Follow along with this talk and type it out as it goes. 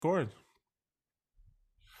Gordon.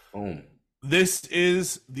 Boom. This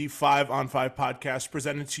is the 5on5 podcast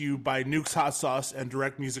presented to you by Nukes Hot Sauce and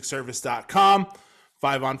DirectMusicService.com.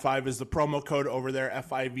 5on5 is the promo code over there,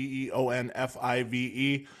 FIVEONFIVE.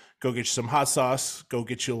 Go get you some hot sauce. Go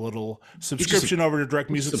get you a little subscription over to Direct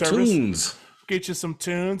Music Service. Tunes. Get you some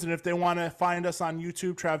tunes. And if they want to find us on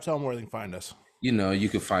YouTube, Trav, tell them where they can find us. You know, you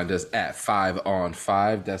can find us at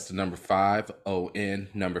 5on5. That's the number 5, ON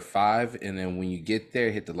number 5. And then when you get there,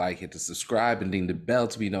 hit the like, hit the subscribe, and ding the bell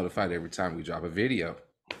to be notified every time we drop a video.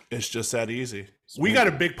 It's just that easy. We got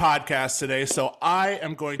a big podcast today, so I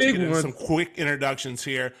am going to get into some quick introductions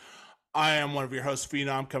here. I am one of your hosts,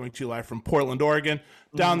 Phenom, coming to you live from Portland, Oregon.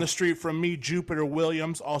 Down the street from me, Jupiter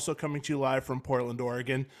Williams, also coming to you live from Portland,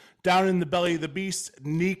 Oregon. Down in the belly of the beast,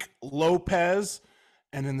 Nick Lopez.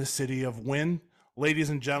 And in the city of Wynn, ladies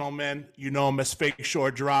and gentlemen, you know him as Fake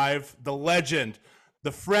Shore Drive, the legend,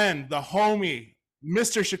 the friend, the homie,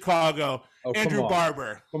 Mr. Chicago, Andrew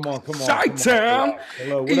Barber. Come on. Chi-Town.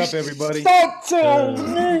 Hello, what up, everybody?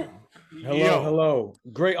 Hello.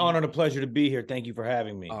 Great honor and a pleasure to be here. Thank you for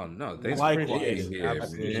having me. Oh, no. Thanks I for being appreciate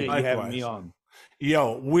here. you having me on.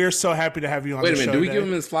 Yo, we're so happy to have you on Wait the a minute. show Do we today. give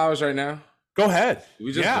him his flowers right now? Go ahead.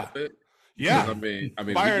 We just Yeah. do it? Yeah. I mean,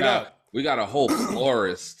 Fire it up. we got a whole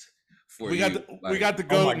florist for We you. got the Like,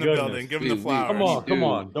 goat in the goodness. building. Give him the We- flowers. Come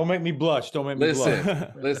on. Don't make me blush.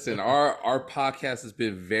 Listen. Our podcast has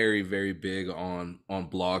been very, very big on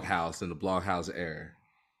Bloghouse and the Bloghouse era,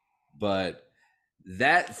 but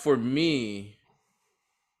that for me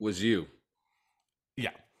was you.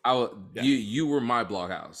 Yeah. You were my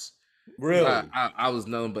Bloghouse. Really? I was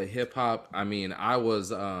nothing but hip hop. I mean, I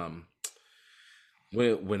was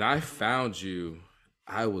when I found you,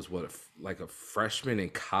 I was like a freshman in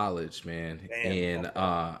college, man. Damn. And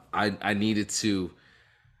I needed to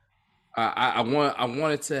I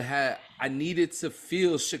needed to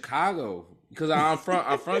feel Chicago because I'm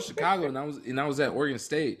from Chicago, and I was at Oregon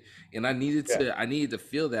State, and I needed to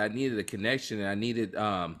feel that. I needed a connection, and I needed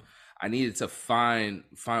to find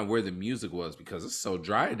where the music was because it's so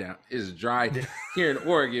dry down. It's dry here in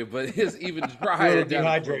Oregon, but it's even drier down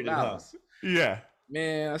dehydrated, huh? Yeah.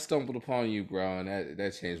 Man, I stumbled upon you, bro, and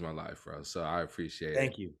that changed my life, bro. So I appreciate it.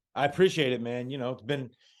 Thank you. I appreciate it, man. You know, it's been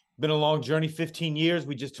a long journey. 15 years.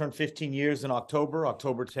 We just turned 15 years in October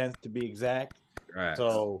 10th to be exact. Right.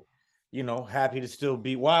 So, you know, happy to still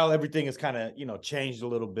be, while everything has kind of, changed a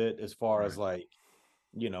little bit as far as like,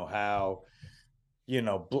 how,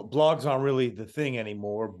 blogs aren't really the thing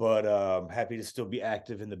anymore, but happy to still be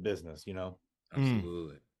active in the business,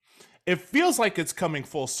 Absolutely. It feels like it's coming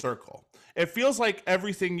full circle. It feels like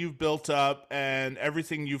everything you've built up and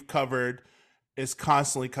everything you've covered is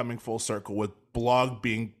constantly coming full circle, with blog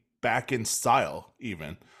being back in style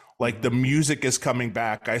even. Like the music is coming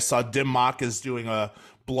back. I saw Dim Mak is doing a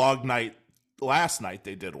blog night last night.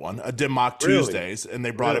 They did one, a Dim Mak Tuesdays, and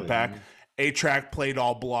they brought it back. A-Track played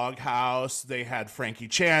all Bloghouse. They had Frankie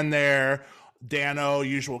Chan there, Dano,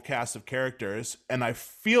 usual cast of characters. And I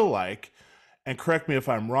feel like, and correct me if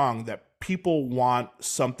I'm wrong, that people want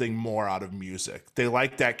something more out of music. They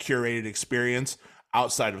like that curated experience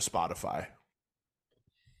outside of Spotify.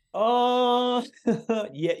 Yeah,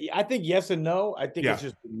 I think yes and no. I think it's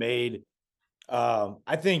just made.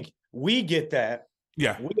 I think we get that.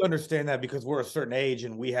 Yeah. We understand that because we're a certain age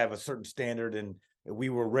and we have a certain standard, and we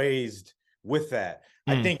were raised with that.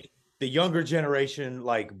 I think the younger generation,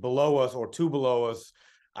 like below us or two below us,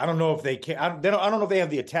 I don't know if they can. I don't know if they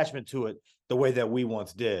have the attachment to it the way that we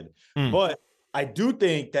once did. But I do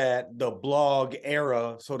think that the blog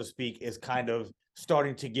era, so to speak, is kind of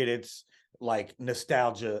starting to get its like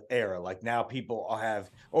nostalgia era. Like now people have,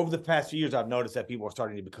 over the past few years, I've noticed that people are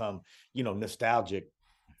starting to become, nostalgic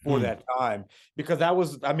for that time, because that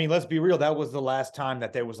was, I mean, let's be real, that was the last time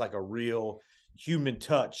that there was like a real human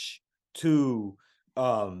touch to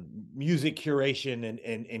music curation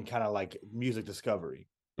and kind of like music discovery.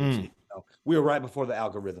 We were right before the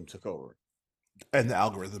algorithm took over. And the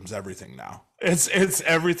algorithm's everything now. It's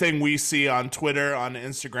everything we see on Twitter, on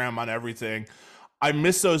Instagram, on everything. I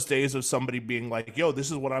miss those days of somebody being like, yo, this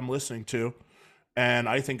is what I'm listening to, and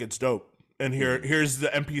I think it's dope. And here's the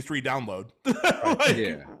MP3 download.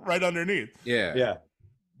 Right underneath. Yeah.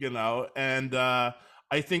 And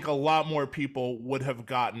I think a lot more people would have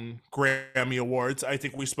gotten Grammy Awards. I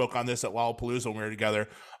think we spoke on this at Lollapalooza when we were together.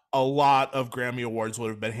 A lot of Grammy Awards would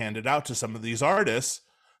have been handed out to some of these artists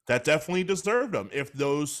that definitely deserved them if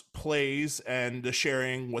those plays and the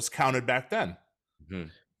sharing was counted back then.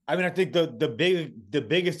 I mean, I think the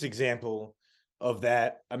biggest example of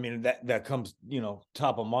that, I mean, that comes,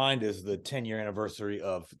 top of mind is the 10-year anniversary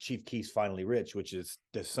of Chief Keef's Finally Rich, which is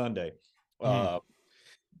this Sunday.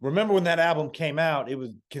 remember when that album came out, it was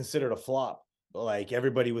considered a flop. Like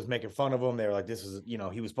everybody was making fun of him. They were like, this is,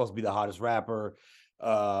 he was supposed to be the hottest rapper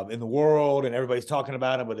in the world, and everybody's talking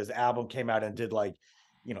about him. But his album came out and did like,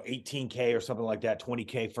 18K or something like that,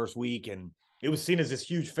 20K first week. And it was seen as this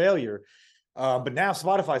huge failure. But now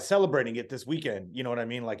Spotify's celebrating it this weekend. You know what I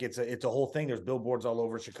mean? Like it's a whole thing. There's billboards all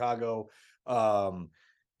over Chicago.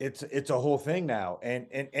 It's a whole thing now. And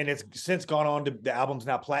it's since gone on to the album's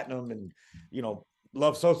now platinum, and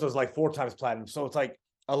Love Sosa is like 4 times platinum. So it's like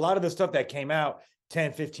a lot of the stuff that came out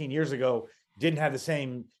 10, 15 years ago didn't have the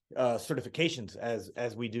same certifications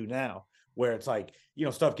as we do now, where it's like,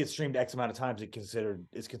 stuff gets streamed X amount of times,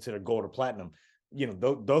 it's considered gold or platinum.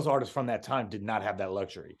 Those artists from that time did not have that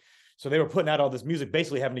luxury. So they were putting out all this music,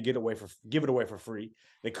 basically having to give it away for free.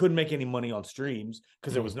 They couldn't make any money on streams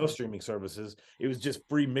because there was no streaming services. It was just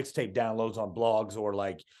free mixtape downloads on blogs or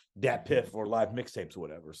like DatPiff or live mixtapes or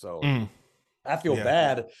whatever. So I feel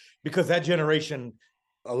bad because that generation,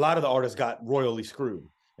 a lot of the artists got royally screwed,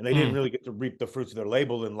 and they didn't really get to reap the fruits of their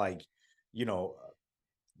label. And like,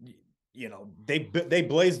 they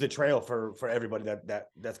blazed the trail for everybody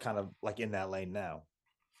that's kind of like in that lane now.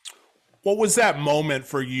 What was that moment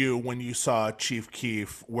for you when you saw Chief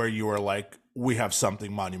Keef where you were like, we have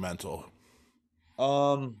something monumental?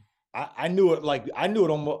 I knew it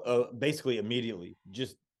almost basically immediately,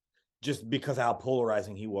 just because how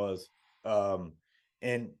polarizing he was.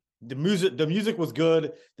 And the music was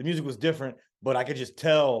good, the music was different, but I could just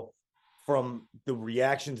tell from the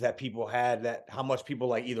reactions that people had that how much people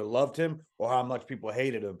like either loved him or how much people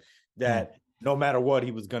hated him, that no matter what,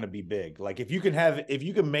 he was going to be big. Like if you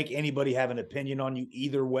can make anybody have an opinion on you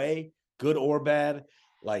either way, good or bad,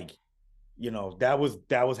 like, that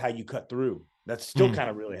was how you cut through. That's still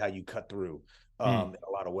kind of really how you cut through in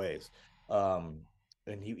a lot of ways.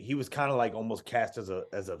 And he was kind of like almost cast as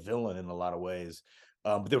a villain in a lot of ways.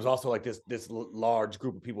 But there was also like this large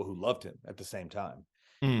group of people who loved him at the same time.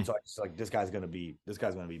 So I just like, this guy's gonna be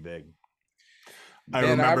big. I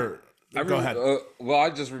remember. Go ahead. I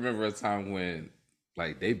just remember a time when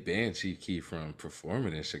like they banned Chief Keef from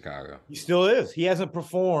performing in Chicago. He still is. He hasn't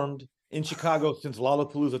performed in Chicago since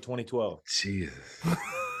Lollapalooza 2012. Jesus.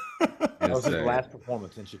 That was his last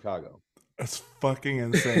performance in Chicago. That's fucking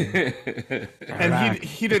insane. And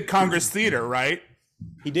he did Congress Theater, right?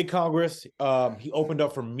 He did Congress. He opened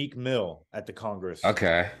up for Meek Mill at the Congress.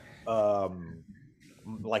 Okay.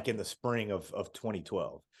 Like in the spring of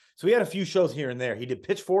 2012. So he had a few shows here and there. He did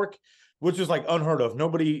Pitchfork, which was like unheard of.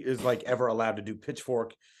 Nobody is like ever allowed to do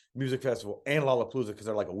Pitchfork Music Festival and Lollapalooza because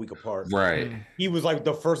they're like a week apart. Right. He was like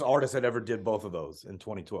the first artist that ever did both of those in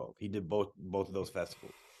 2012. He did both of those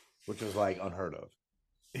festivals, which was like unheard of.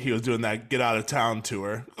 He was doing that get out of town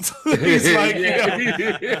tour. He's like,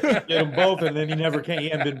 get them both, and then he never came. He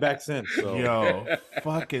hasn't been back since. So. Yo,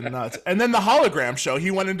 fucking nuts. And then the hologram show. He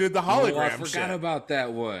went and did the hologram. I forgot about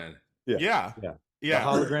that one. Yeah. The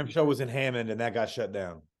hologram show was in Hammond, and that got shut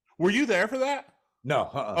down. Were you there for that? No.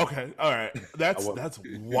 Okay. All right. That's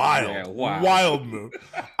wild. Wild move.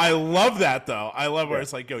 I love that though. I love where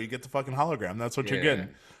it's like, yo, you get the fucking hologram. That's what you're getting.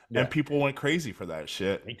 And people went crazy for that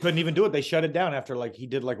shit. He couldn't even do it. They shut it down after like he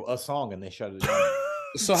did like a song, and they shut it down.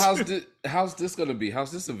 So how's this gonna be?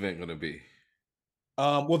 How's this event gonna be?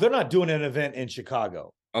 Well, they're not doing an event in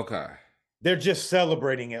Chicago. Okay. They're just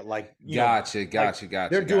celebrating it, like gotcha.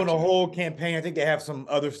 They're doing a whole campaign. I think they have some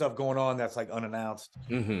other stuff going on that's like unannounced,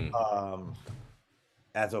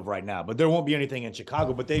 as of right now. But there won't be anything in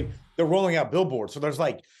Chicago. But they're rolling out billboards. So they're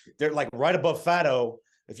like right above Fado.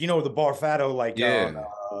 If you know the bar Fado,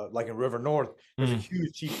 like in River North, there's a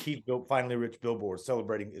huge Chief Keef Finally Rich billboard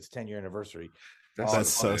celebrating its 10-year anniversary. That's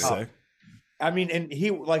so sick. I mean, and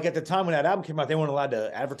he like at the time when that album came out, they weren't allowed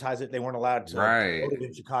to advertise it. They weren't allowed to promote it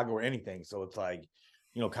in Chicago or anything. So it's like,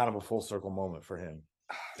 kind of a full circle moment for him.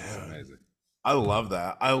 That's amazing. I love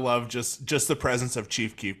that. I love just the presence of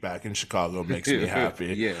Chief Keef back in Chicago makes me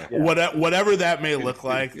happy. Whatever that may look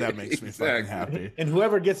like, that makes me fucking happy. And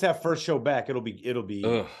whoever gets that first show back, it'll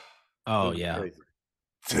be. Oh yeah, crazy.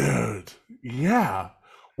 Dude. Yeah.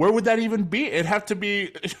 Where would that even be? It'd have to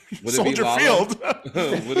be Soldier Field.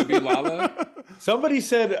 Would it be Lala? Somebody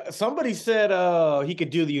said he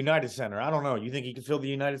could do the United Center. I don't know. You think he could fill the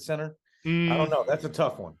United Center? I don't know. That's a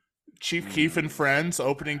tough one. Chief Keef and Friends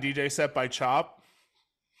opening DJ set by Chop.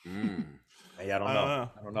 Hey, I don't know.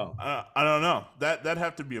 I don't know. That'd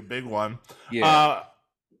have to be a big one. Yeah.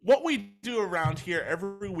 What we do around here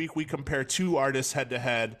every week, we compare 2 artists head to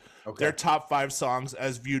head. Their top 5 songs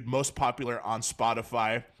as viewed most popular on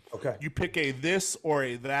Spotify. Okay. You pick a this or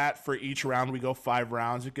a that for each round. We go 5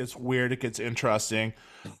 rounds. It gets weird. It gets interesting.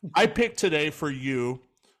 I picked today for you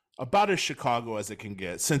about as Chicago as it can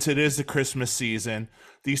get. Since it is the Christmas season,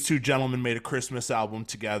 these two gentlemen made a Christmas album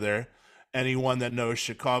together. Anyone that knows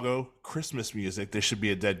Chicago Christmas music, this should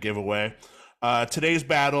be a dead giveaway. Today's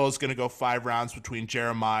battle is going to go 5 rounds between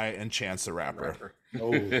Jeremiah and Chance the Rapper.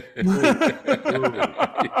 Oh,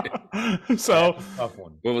 So tough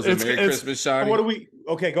one. What was it? Merry Christmas, Shawty? What do we?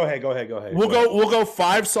 Okay, go ahead. We'll go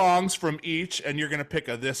 5 songs from each, and you're going to pick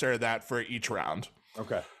a this or that for each round.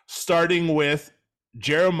 Okay. Starting with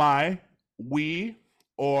Jeremiah, We,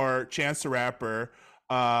 or Chance the Rapper,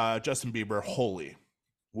 Justin Bieber, Holy.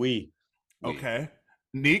 We. Okay.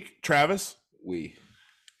 Neek, Travis? We.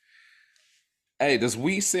 Hey, does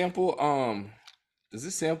we sample does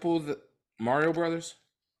it sample the Mario Brothers?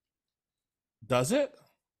 Does it?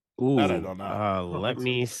 Ooh, That I don't know. let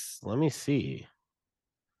me see.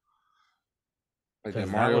 Like 'Cause the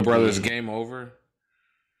that Mario would Brothers be- Game Over?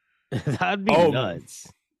 That'd be Oh,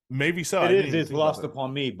 nuts. Maybe so. I It didn't is. even It's think about lost it.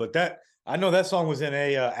 upon me, but that I know that song was in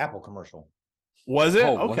a Apple commercial. Was it?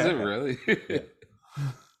 Oh, Okay. was it really?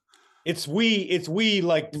 It's we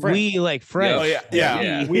like French. We like French. Oh, yeah. Yeah.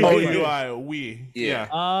 Yeah. We. We. Yeah.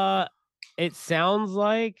 Yeah. It sounds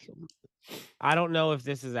like, I don't know if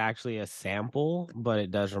this is actually a sample, but it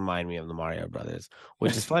does remind me of the Mario Brothers,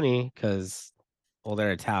 which is funny because, well,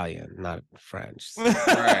 they're Italian, not French.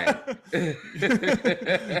 Right.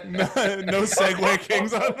 no segue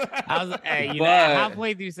kings on that. I was, hey, you know, But-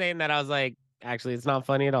 halfway through saying that, I was like, actually, it's not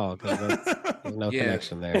funny at all because there's no Yeah.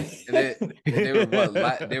 connection there. And they were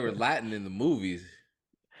they were Latin in the movies.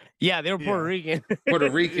 Yeah, they were Puerto Yeah. Rican.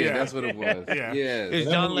 Puerto Rican, Yeah. that's what it was. Yeah. Yeah. It's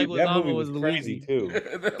That John movie- that Leguizamo movie was crazy Luigi. too.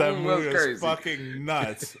 That movie was fucking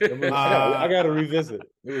nuts. I got to revisit.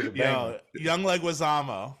 It was a banger. Yo, Young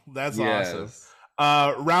Leguizamo. That's Yes.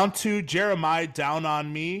 awesome. Round 2, Jeremiah, Down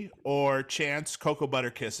on Me, or Chance, Cocoa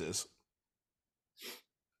Butter Kisses.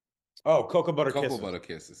 Oh, Cocoa Butter Cocoa Kisses. Butter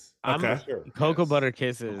Kisses. I'm Okay. Sure. Cocoa Yes. Butter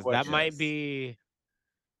Kisses. That question. might be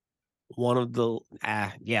one of the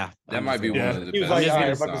yeah. That I'm might just be gonna- Yeah. one of the He was best like, just all right,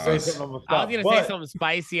 gonna I'm about to say songs. something. I'm gonna I was stop. gonna But say something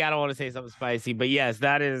spicy. I don't want to say something spicy, but yes,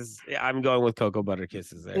 that is. I'm going with Cocoa Butter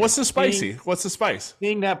Kisses there. What's the spicy? What's the spice?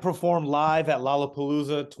 seeing that performed live at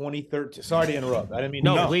Lollapalooza 2013. Sorry to interrupt. I didn't mean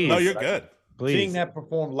No, to. please. No, you're good. Please. Seeing that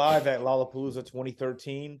performed live at Lollapalooza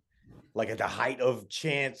 2013, like at the height of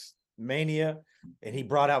Chance mania, and he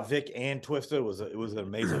brought out Vic and Twista. It was an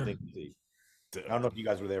amazing thing to see. I don't know if you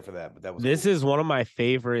guys were there for that, but that was This cool. is one of my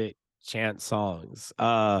favorite Chance songs.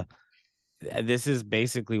 This is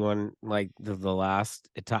basically when like the last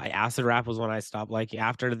acid rap was when I stopped liking.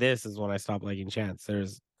 After this is when I stopped liking Chance.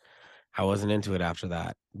 I wasn't into it after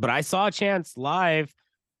that. But I saw Chance live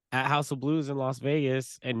at House of Blues in Las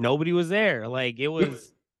Vegas, and nobody was there. Like it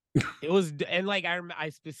was, and like I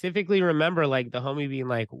specifically remember like the homie being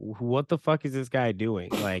like, "What the fuck is this guy doing?"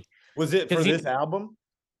 Like, Was it for 'cause he- this album?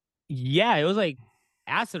 yeah, it was like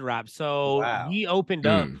acid rap. So Wow. he opened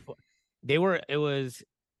up. It was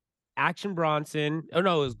Action Bronson. Oh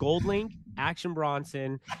no, it was Gold Link, Action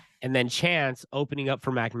Bronson, and then Chance opening up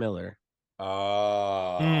for Mac Miller.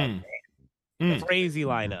 Mm. Crazy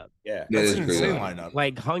lineup. Yeah. That That's is an crazy. insane lineup.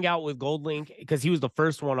 Like hung out with Gold Link because he was the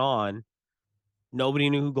first one on. Nobody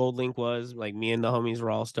knew who Gold Link was. Like me and the homies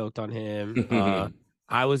were all stoked on him.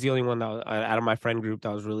 I was the only one that was out of my friend group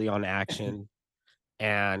that was really on Action,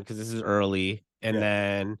 and because this is early, and Yeah.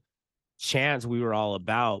 then Chance we were all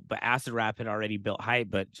about, but acid rap had already built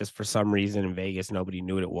hype, but just for some reason in Vegas nobody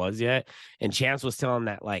knew what it was yet, and Chance was telling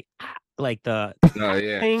that like the Oh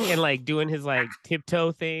yeah. thing and like doing his like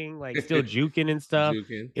tiptoe thing, like still juking and stuff.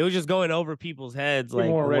 Jukin. It was just going over people's heads. We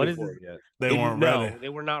Like, weren't what ready is for this? it yet. They weren't ready. They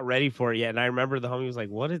were not ready for it yet. And I remember the homie was like,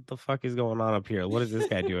 "What the fuck is going on up here? What is this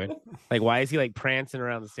guy doing? Like, why is he like prancing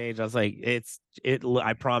around the stage?" I was like,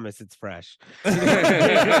 I promise it's fresh."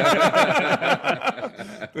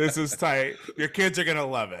 This is tight. Your kids are gonna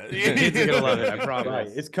love it. Your kids are gonna love it, I promise. Right.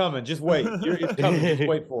 It's coming. Just wait. It's coming. Just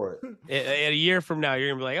wait for it. A year from now, you're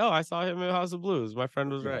gonna be like, "Oh, I saw him in House of Blues. My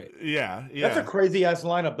friend was right." Yeah, yeah. That's a crazy ass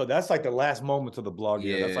lineup though. That's like the last moments of the blog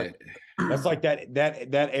year. Yeah. That's like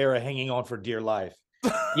that era hanging on for dear life.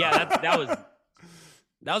 Yeah, that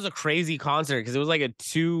was a crazy concert because it was like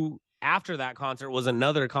after that concert was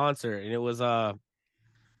another concert, and it was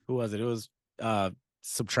who was it? It was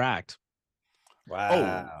Subtract.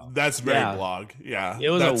 Wow. Oh, that's very Yeah. blog. Yeah, It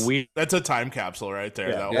was that's, a weird That's a time capsule right there.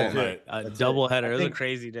 Yeah, that yeah. whole night. That's it. double header. I It was a think-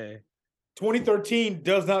 crazy day. 2013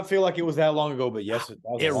 does not feel like it was that long ago, but yes, that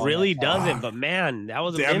was a It long really ass time. doesn't, but man, that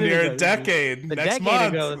was a Damn minute near ago. a decade. A next decade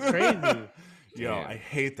month. ago. It's crazy. Yo, Damn. I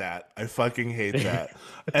hate that. I fucking hate that.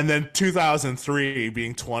 And then 2003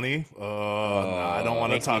 being 20. Oh, no, I don't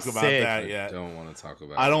want to Makes me talk about sick. that I yet. don't want to talk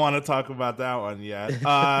about I don't it. want to talk about that one yet.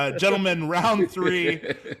 Gentlemen, round 3.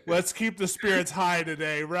 Let's keep the spirits high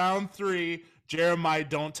today. Round 3, Jeremiah,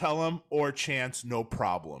 Don't Tell Him, or Chance, No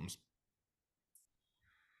Problems.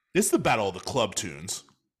 This is the battle of the club tunes.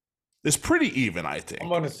 It's pretty even, I think. I'm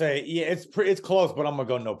gonna say, yeah, it's close, but I'm gonna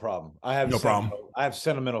go No Problem. No Problem. I have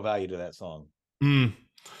sentimental value to that song. Mm.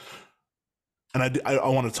 And I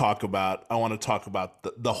want to talk about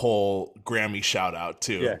the whole Grammy shout out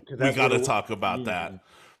too. Yeah, 'cause we that's got to what it- talk about that.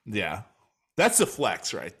 Yeah, that's a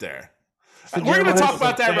flex right there. So We're going to Jeremiah, talk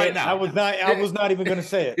about that right now. I was not even gonna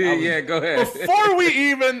say it. Yeah, go ahead.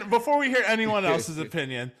 Before we hear anyone else's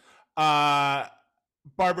opinion,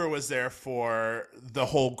 Barbara was there for the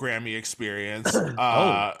whole Grammy experience.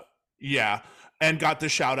 Yeah, and got the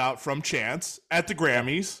shout out from Chance at the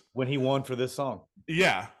Grammys when he won for this song.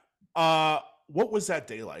 Yeah. What was that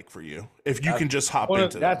day like for you? If you can just hop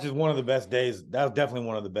into that. That's just one of the best days. That was definitely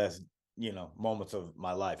one of the best, moments of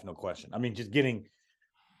my life, no question. I mean, just getting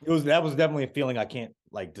that was definitely a feeling I can't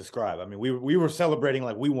like describe. I mean, we were celebrating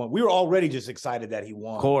like we won. We were already just excited that he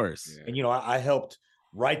won. Of course. And I helped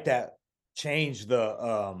write that, change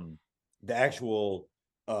the actual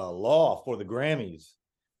law for the Grammys.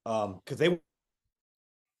 Because they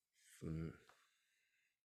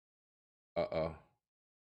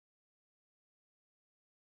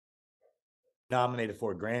nominated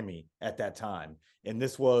for a Grammy at that time, and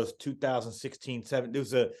this was 2016. It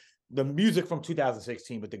was the music from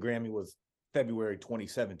 2016, but the Grammy was February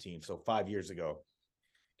 2017, so 5 years ago.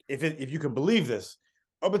 If you can believe this,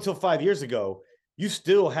 up until 5 years ago, you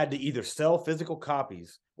still had to either sell physical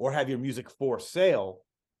copies or have your music for sale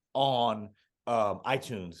on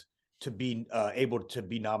iTunes to be able to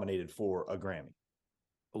be nominated for a Grammy.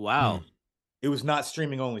 Wow. It was not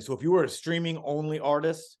streaming only. So if you were a streaming only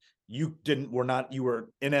artist, you were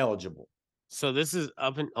ineligible. So this is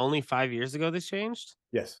up and only 5 years ago this changed?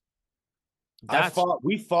 Yes.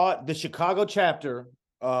 We fought the Chicago chapter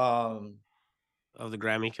of the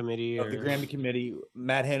Grammy committee. Of the Grammy committee.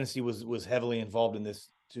 Matt Hennessy was heavily involved in this,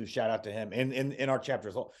 to shout out to him. And in our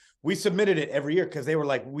chapters, we submitted it every year because they were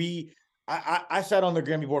like, I sat on the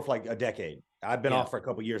Grammy board for like a decade. I've been off for a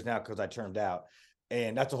couple of years now because I turned out,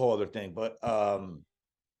 and that's a whole other thing. But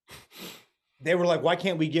they were like, why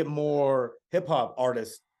can't we get more hip hop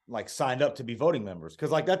artists like signed up to be voting members?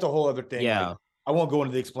 Because like that's a whole other thing. Yeah. Like, I won't go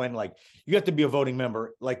into the explain. Like you have to be a voting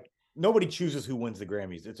member. Like nobody chooses who wins the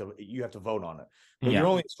Grammys. You have to vote on it. But you're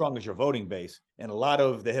only as strong as your voting base. And a lot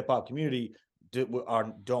of the hip hop community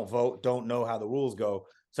don't vote, don't know how the rules go.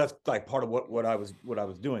 So that's like part of what I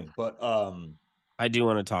was doing. But I do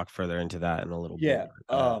want to talk further into that in a little bit.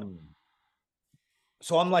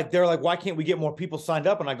 So I'm like, they're like, why can't we get more people signed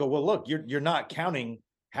up? And I go, well, look, you're not counting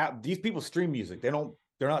how these people stream music. They're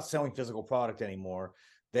not selling physical product anymore.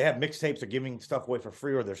 They have mixtapes, are giving stuff away for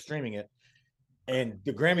free, or they're streaming it. And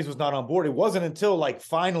the Grammys was not on board. It wasn't until like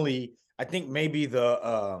finally, I think maybe the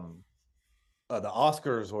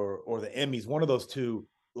Oscars or the Emmys, one of those two,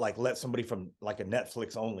 like let somebody from like a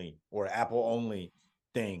Netflix only or Apple only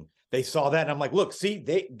thing. They saw that, and I'm like, look, see,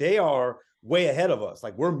 they are way ahead of us.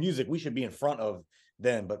 Like we're music, we should be in front of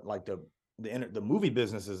them. But like the movie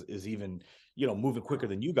business is even moving quicker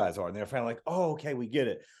than you guys are. And they're finally like, oh, okay, we get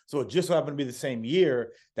it. So it just so happened to be the same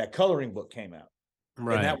year that Coloring Book came out,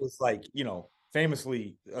 right? And that was like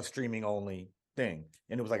famously a streaming only thing,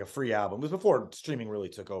 and it was like a free album. It was before streaming really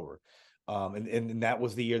took over. And that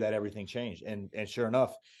was the year that everything changed. And sure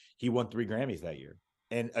enough, he won 3 Grammys that year.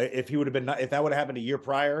 And if that would have happened a year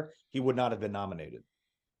prior, he would not have been nominated.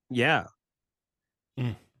 Yeah.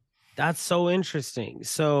 That's so interesting.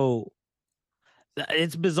 So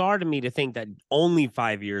it's bizarre to me to think that only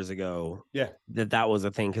 5 years ago, that was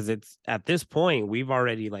a thing. Because it's at this point, we've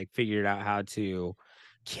already like figured out how to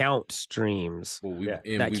count streams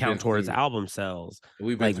that count towards album sales.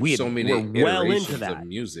 We've been through so many iterations of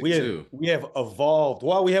music too. We have evolved.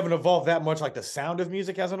 Well, we haven't evolved that much. Like the sound of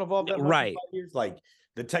music hasn't evolved that much right in 5 years. Like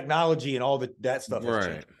the technology and all that stuff has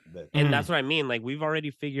changed. And that's what I mean. Like we've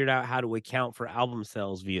already figured out how to account for album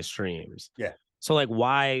sales via streams. Yeah. So like,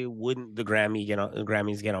 why wouldn't the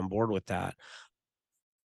Grammys get on board with that?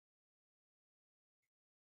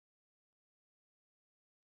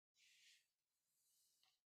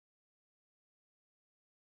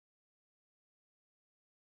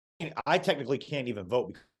 I technically can't even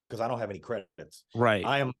vote because I don't have any credits. Right.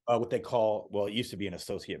 I am what they call, well, it used to be an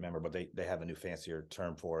associate member, but they have a new fancier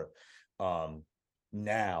term for it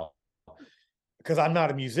now. Because I'm not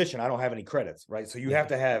a musician, I don't have any credits, right? So you have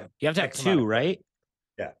to have 2, right?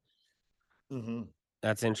 Yeah. Mhm.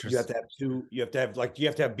 That's You have interesting. to have two. You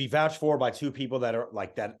have to be vouched for by two people that are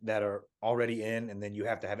like that are already in, and then you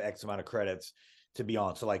have to have X amount of credits to be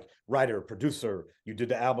on. So like writer, producer, you did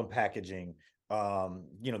the album packaging.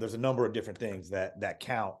 There's a number of different things that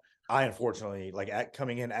count. I unfortunately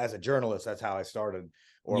coming in as a journalist, that's how I started,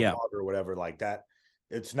 or a Yeah. blogger or whatever like that.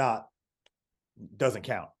 It's not doesn't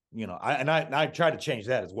count. I tried to change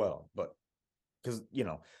that as well, but because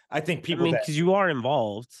I think I people mean, that because you are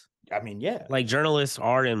involved. yeah, Like journalists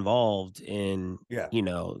are involved in yeah,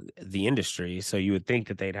 the industry, so you would think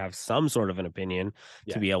that they'd have some sort of an opinion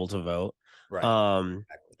yeah, to be able to vote. right.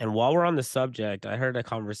 Exactly. And while we're on the subject, I heard a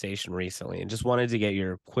conversation recently and just wanted to get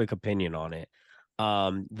your quick opinion on it.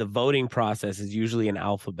 The voting process is usually in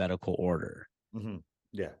alphabetical order. Mm-hmm.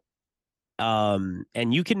 Yeah.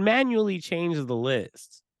 And you can manually change the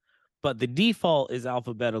list, but the default is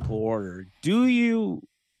alphabetical order. Do you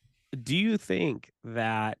think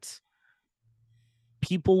that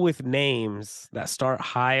people with names that start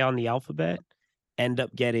high on the alphabet end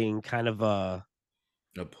up getting kind of a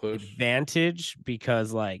push? advantage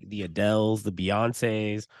because like the Adeles, the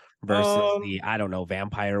Beyoncés versus the I don't know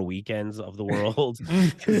Vampire Weekends of the world.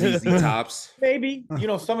 ZZ Tops. Maybe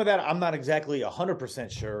some of that I'm not exactly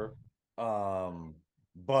 100% sure,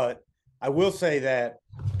 but I will say that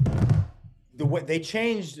the way they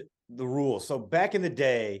changed the rules. So back in the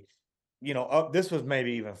day, this was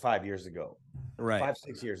maybe even 5 years ago, Right.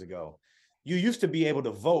 5-6 years ago. You used to be able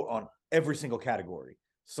to vote on every single category.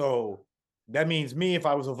 So that means me, if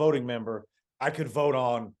I was a voting member, I could vote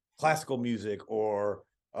on classical music or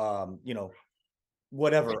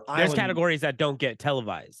whatever. There's categories that don't get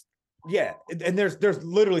televised. Yeah, and there's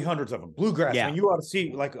literally hundreds of them. Bluegrass. Yeah. I mean, you ought to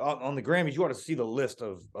see like on the Grammys, you ought to see the list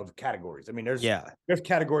of categories. I mean, there's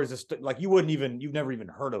categories that like you've never even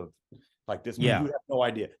heard of like this. Yeah, you have no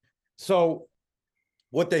idea. So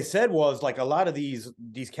what they said was like a lot of these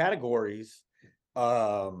categories,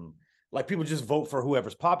 like people just vote for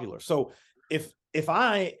whoever's popular. So if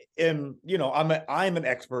I am, I'm an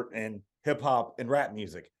expert in hip hop and rap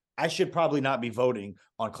music, I should probably not be voting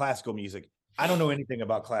on classical music. I don't know anything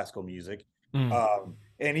about classical music. And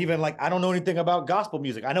even like I don't know anything about gospel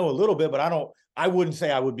music. I know a little bit, but I wouldn't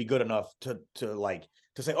say I would be good enough to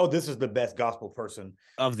say, oh, this is the best gospel person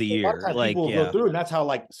of the year. Like people will go through, and that's how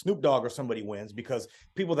like Snoop Dogg or somebody wins, because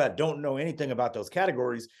people that don't know anything about those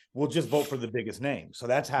categories will just vote for the biggest name. So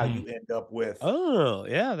that's how you end up with that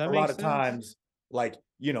a lot of times like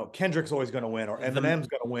Kendrick's always going to win, or Eminem's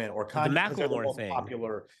going to win, or Kanye, because they're the most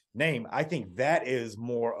popular name. I think that is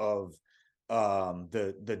more of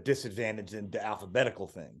the disadvantage in the alphabetical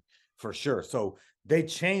thing for sure. So they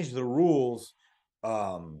changed the rules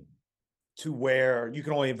to where you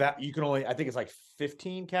can only I think it's like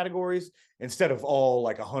 15 categories instead of all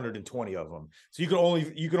like 120 of them. So you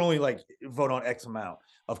can only like vote on X amount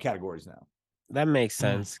of categories now. That makes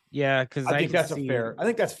sense. Yeah, because I think that's fair. I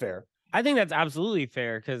think that's fair. I think that's absolutely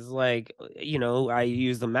fair because, like, I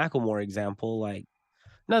use the Macklemore example. Like,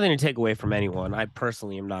 nothing to take away from anyone. I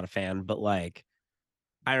personally am not a fan, but like,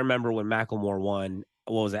 I remember when Macklemore won,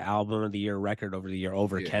 what was it, album of the year, record over the year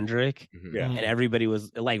over Kendrick. Yeah. And everybody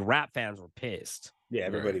was like, rap fans were pissed. Yeah,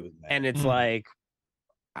 everybody was mad. And it's like,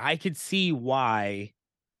 I could see why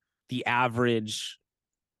the average,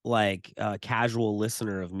 like, casual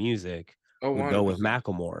listener of music would go with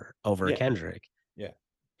Macklemore over Kendrick. Yeah.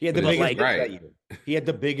 He had the biggest that year. He had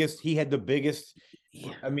the biggest.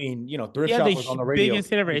 I mean, Thrift Shop was on the radio. Biggest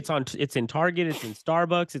hit ever. It's in Target. It's in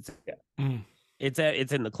Starbucks.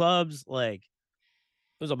 It's in the clubs. Like,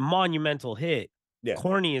 it was a monumental hit. Yeah.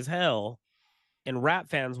 Corny as hell, and rap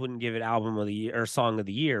fans wouldn't give it album of the year or song of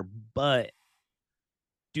the year, but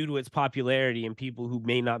due to its popularity and people who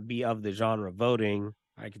may not be of the genre voting,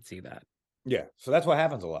 I could see that. Yeah. So that's what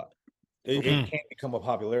happens a lot. It can't become a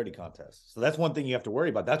popularity contest. So that's one thing you have to worry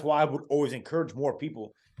about. That's why I would always encourage more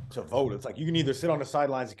people to vote. It's like you can either sit on the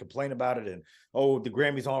sidelines and complain about it and, oh, the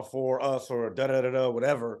Grammys aren't for us or da-da-da-da,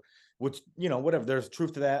 whatever, which, whatever. There's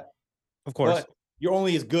truth to that. Of course. But you're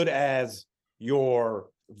only as good as your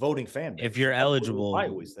voting fan base. If you're eligible, I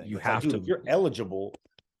always think you have to. If you're eligible,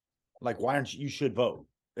 like, why aren't you should vote?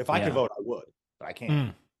 If I could vote, I would, but I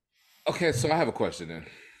can't. Okay, so I have a question then.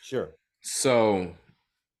 Sure. So,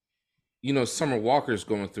 Summer Walker's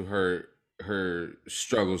going through her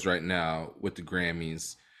struggles right now with the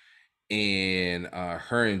Grammys, and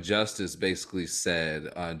her and Justice basically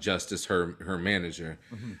said, Justice, her manager,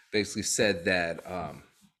 basically said that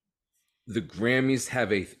the Grammys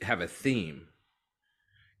have a theme,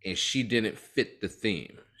 and she didn't fit the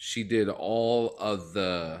theme. She did all of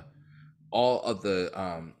the all of the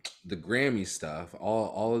Grammy stuff,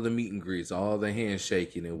 all of the meet and greets, all the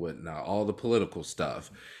handshaking and whatnot, all the political stuff,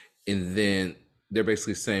 and then they're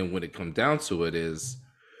basically saying when it comes down to it is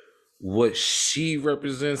what she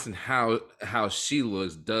represents and how she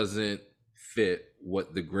looks doesn't fit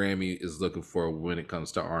what the Grammy is looking for when it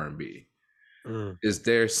comes to R&B. Is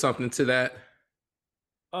there something to that?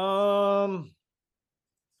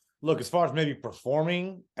 Look, as far as maybe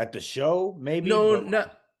performing at the show, maybe No,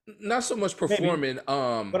 but, not so much performing.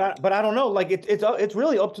 but I don't know. Like it's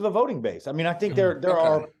really up to the voting base. I mean, I think there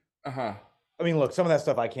are. I mean, look, some of that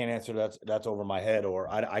stuff I can't answer. That's over my head, or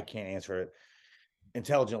I can't answer it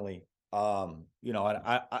intelligently. You know,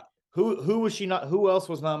 I who was she not? Who else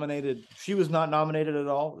was nominated? She was not nominated at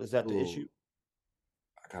all. Is that the issue?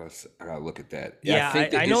 I gotta look at that. Yeah, I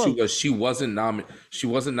think the I know. issue was she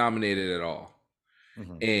wasn't nominated at all.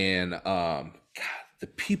 And God, the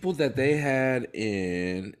people that they had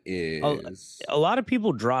in is a lot of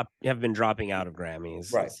people have been dropping out of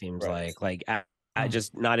Grammys. Right, It seems right. like I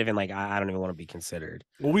just not even like I don't even want to be considered.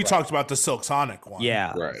 Well, we talked about the Silk Sonic one.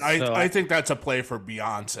 Yeah, right. I think that's a play for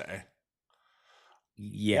Beyonce.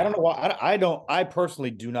 Yeah, I don't know why. I personally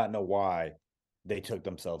do not know why they took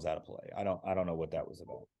themselves out of play. I don't know what that was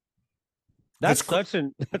about. That's That's such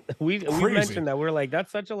an we crazy. mentioned that we're like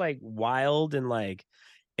that's such a like wild and like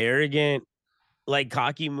arrogant like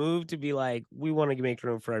cocky move to be like we want to make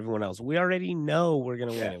room for everyone else. We already know we're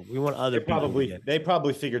gonna win it. We want other people to get. They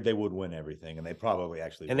probably figured they would win everything, and they probably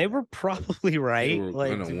actually And they won. were probably right. They were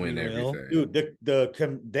like gonna to win be real. everything. Dude,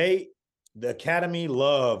 the Academy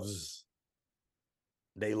loves.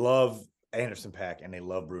 They love Anderson .Paak and they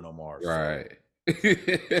love Bruno Mars. Right. And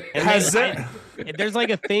there's like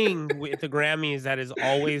a thing with the Grammys that is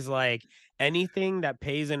always like anything that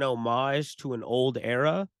pays an homage to an old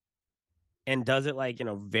era and does it like in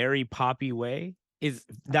a very poppy way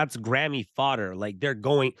that's Grammy fodder. Like they're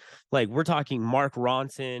going like we're talking Mark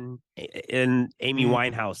Ronson and Amy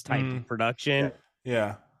Winehouse type of production.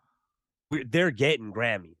 Yeah. They're getting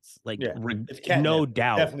Grammys. Like It's catnip. no It's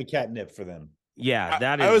doubt. definitely catnip for them. Yeah,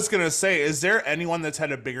 that is. I was gonna say, is there anyone that's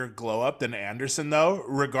had a bigger glow up than Anderson though,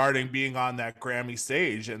 regarding being on that Grammy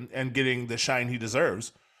stage and getting the shine he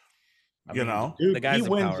deserves? You know, dude, the guy's a he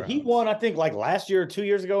powerhouse. won, I think, like last year or 2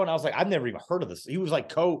 years ago, and I was like, I've never even heard of this. He was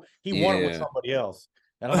like he won it with somebody else,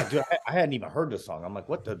 and I'm like, dude, I hadn't even heard this song. I'm like,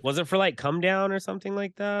 what the? Was it for like Come Down or something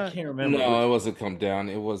like I that? can't remember. No, it wasn't Come Down.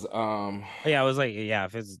 It was Yeah, it was like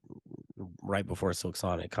if it's right before Silk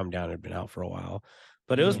Sonic, Come Down had been out for a while.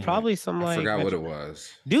 But it was probably some like I forgot what it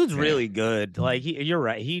was. Dude's really good. Like you're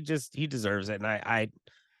right. He deserves it. And I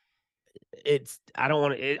don't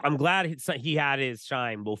want to. I'm glad he had his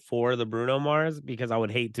shine before the Bruno Mars because I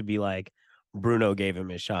would hate to be like Bruno gave him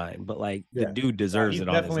his shine, but like the dude deserves it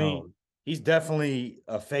on his own. He's definitely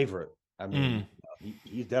a favorite. I mean,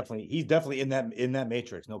 he's definitely in that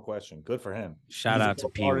matrix, no question. Good for him. Shout out to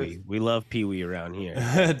Pee Wee. We love Pee Wee around here.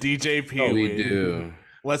 DJ Pee Wee. We do.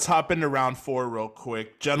 Let's hop into round 4 real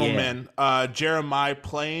quick. Gentlemen, Jeremiah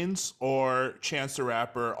Plains or Chance the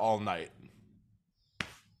Rapper All Night?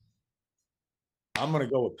 I'm going to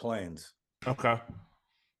go with Plains. Okay.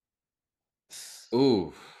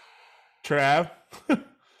 Ooh. Trav?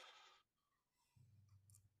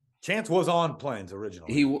 Chance was on Plains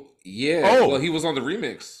originally. He was on the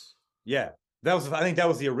remix. Yeah. I think that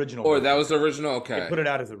was the original. Or that was the original? Okay. They put it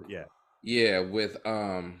out as Yeah, with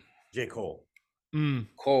J. Cole.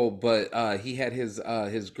 Cole, but he had his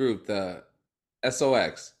group, the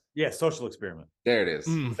SOX. Yeah, Social Experiment. There it is.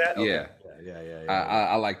 Yeah.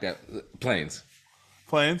 I like that. Plains.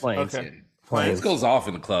 Okay. Yeah. Plains goes off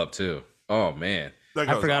in the club too. Oh man.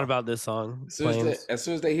 I forgot about this song. As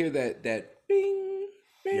soon as they hear that bing,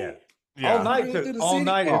 bing. Yeah. All Night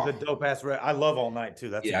is a dope ass. I love All Night too.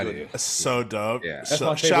 That's so dope. Yeah.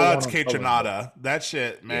 Shout out to Kate Trinata. That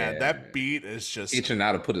shit, man. That beat is just Kate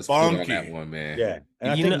Trinata put his foot on that one, man. Yeah,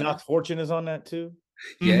 and I think Knox Fortune is on that too.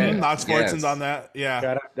 Yeah, Knox Fortune's on that.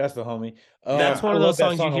 Yeah, that's the homie. That's one of those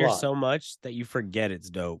songs you hear so much that you forget it's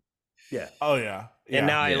dope. Yeah. Oh yeah. And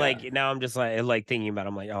now I'm just like thinking about it,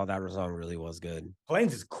 I'm like, oh, that song really was good.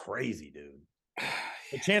 Plains is crazy, dude.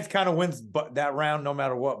 The Chance kind of wins that round no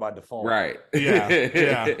matter what by default. Right.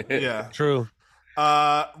 Yeah. True.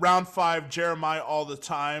 Round 5, Jeremiah All the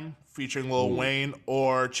Time featuring Lil Wayne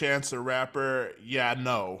or Chance the Rapper. Yeah,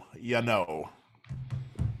 no.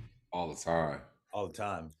 All the time. All the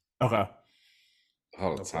time. Okay.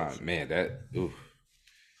 All the time. Man, that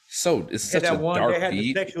So it's such that a one dark they had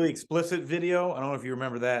beat. the sexually explicit video. I don't know if you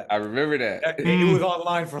remember that. I remember that. It was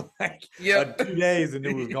online for like 2 days and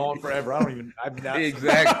it was gone forever. I've not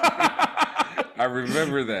Exactly. I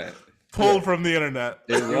remember that. Pulled from the internet.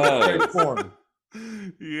 It Straight was. form.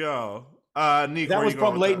 Yo. Nick, That where was you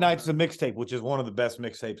going from with Late that? Nights the Mixtape, which is one of the best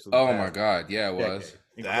mixtapes of the Oh past my God. Yeah, it was.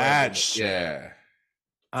 decade. That Incredible. shit. Yeah.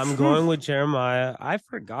 I'm going with Jeremiah. I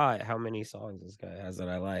forgot how many songs this guy has that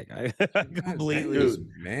I like. I completely Bangers,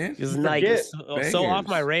 man. just You like forget. so off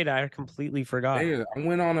my Bangers. radar. I completely forgot. Bangers. I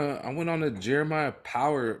went on a Jeremiah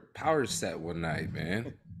power set one night,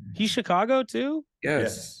 man. He's Chicago too.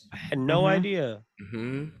 Yes. I had no Mhm. idea.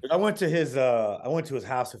 Hmm. I went to his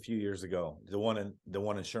house a few years ago. The one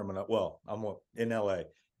in Sherman. Well, I'm in LA.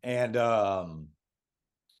 And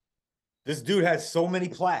this dude has so many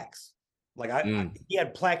plaques. Like he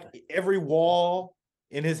had plaque every wall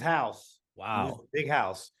in his house. It was Wow. a big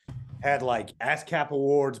house. Had like ASCAP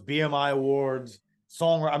awards, BMI awards,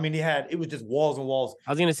 song. I mean, it was just walls and walls.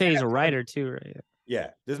 I was gonna say he's a writer too, right?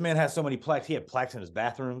 Yeah, this man has so many plaques. He had plaques in his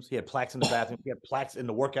bathrooms. He had plaques in the bathroom. He had plaques in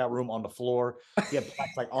the workout room on the floor. He had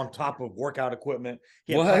plaques like on top of workout equipment.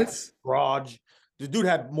 He had plaques in the garage. The dude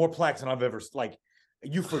had more plaques than I've ever like.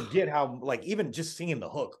 You forget how like even just singing the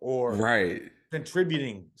hook or Right.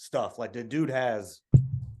 contributing stuff. Like the dude has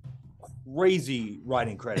crazy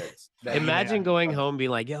writing credits. that he may Imagine not- going home and being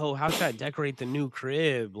like, "Yo, how should I decorate the new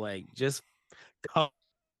crib? Like, just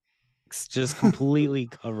completely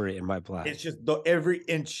cover it in my plaque." It's just every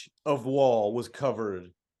inch of wall was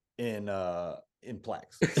covered in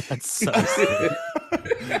plaques. That's so sick.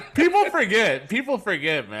 People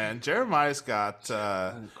forget, man. Jeremiah's got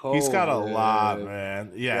he's got a lot,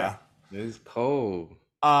 man. Yeah. It's cold.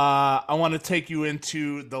 I want to take you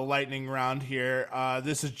into the lightning round here.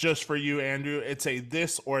 This is just for you, Andrew. It's a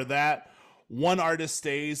this or that. One artist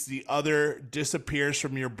stays, the other disappears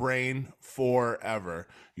from your brain forever.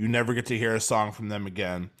 You never get to hear a song from them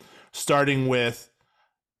again. Starting with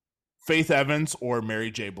Faith Evans or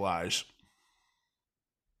Mary J. Blige.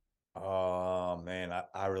 Oh man,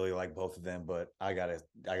 I really like both of them, but I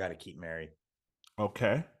gotta keep Mary.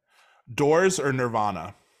 Okay. Doors or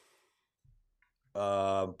Nirvana.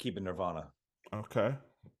 Keeping Nirvana. Okay.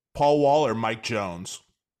 Paul Wall or Mike Jones.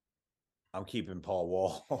 I'm keeping Paul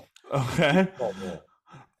Wall. Okay. Paul Wall.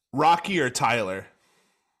 Rocky or Tyler.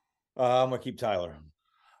 I'm gonna keep Tyler.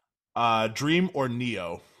 Dream or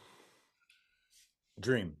Neo.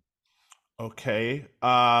 Dream. Okay.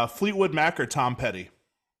 Fleetwood Mac or Tom Petty.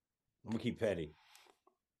 I'm gonna keep Petty.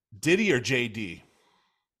 Diddy or JD.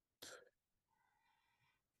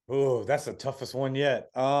 Oh, that's the toughest one yet.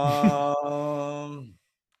 Can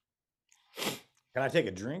I take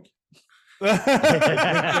a drink?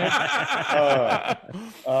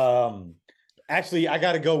 Actually, I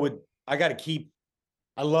gotta keep.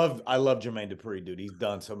 I love Jermaine Dupri, dude. He's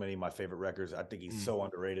done so many of my favorite records. I think he's so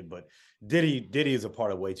underrated. But Diddy is a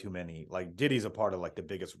part of way too many. Like Diddy's a part of like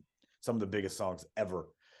some of the biggest songs ever.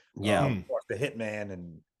 Yeah. Of course, the Hitman,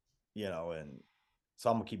 and so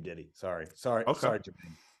I'm gonna keep Diddy. Sorry, Okay. sorry,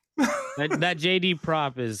 Jermaine. that JD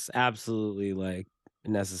prop is absolutely like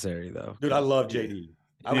necessary though. Dude, I love JD.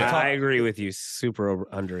 I agree with you. Super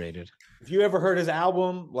underrated. If you ever heard his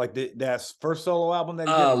album, like that first solo album that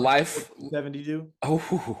he did, Life 72,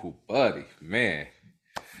 Oh, buddy, man.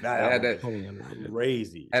 that Had album that- Totally underrated. was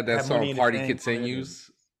crazy. Had that Had Money song in the Party Tank on it.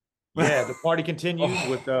 Continues. Yeah, the party continues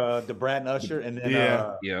with the Brad and Usher, and then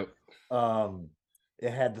Yeah. Yep.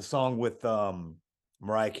 it had the song with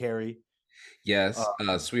Mariah Carey, Yes.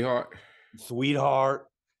 Sweetheart. Sweetheart.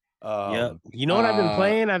 Yep. You know what I've been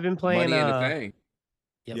playing? I've been playing Money in the Thing.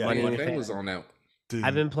 yeah, Yeah, Money in Money in the the Thing Thing. was on that.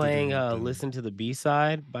 I've been playing Listen to the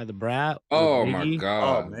B-side by the Brat. with Oh my Biggie. Oh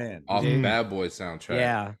God. man, Off Dude. the Bad Boy soundtrack.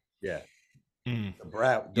 Yeah. yeah. Mm. The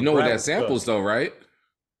Brat. You know what that was good. samples though, right?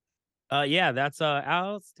 Yeah, that's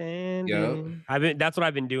outstanding. That's what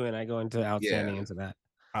I've been doing. I go into outstanding into that.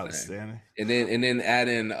 Outstanding. And then add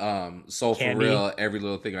in Soul Candy. for Real, Every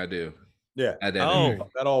Little Thing I Do. Yeah, Add that in Oh. there.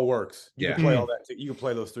 that all works. You Yeah. can play all that. You can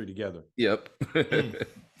play those three together. Yep.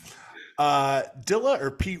 Dilla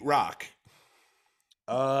or Pete Rock.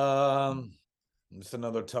 It's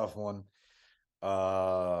another tough one.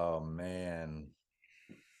 Oh man,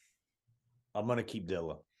 I'm gonna keep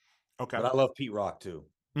Dilla, Okay. but I love Pete Rock too.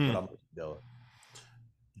 But Mm. I'm gonna keep Dilla.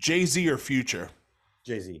 Jay-Z or Future.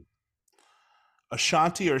 Jay-Z,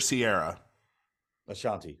 Ashanti or Sierra.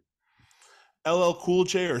 Ashanti. LL Cool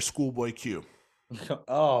J or Schoolboy Q.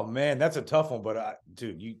 Oh man, that's a tough one. But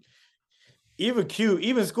dude,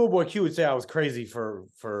 even Schoolboy Q would say I was crazy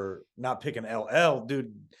for not picking LL.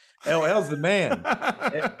 Dude, LL's the man.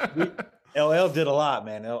 LL did a lot,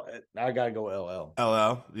 man. I gotta go LL.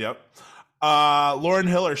 LL. Yep. Lauryn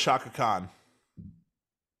Hill or Shaka Khan.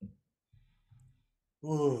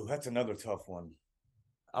 Ooh, that's another tough one.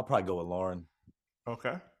 I'll probably go with Lauren.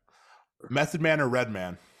 Okay. Method Man or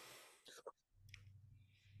Redman.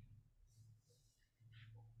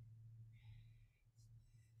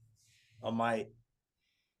 I might,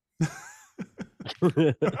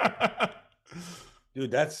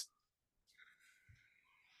 dude. That's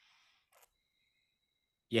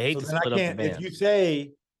You hate so. to Then I split up the can't. If band. you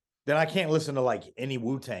say, then I can't listen to like any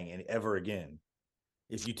Wu-Tang ever again.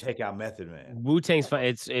 If you take out Method Man. Wu-Tang's fun.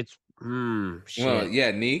 It's shit. Well,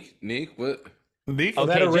 yeah, Neek, what? Neek? So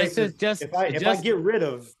that Okay, erases. If I get rid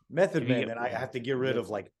of Method if you Man, get- then I have to get rid of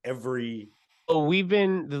like every. Oh, we've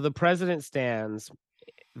been the president stands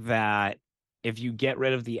that if you get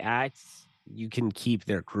rid of the acts, you can keep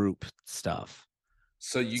their group stuff.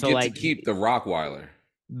 So you So, get like, to keep the Rockweiler.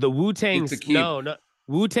 The Wu-Tang, to keep- no,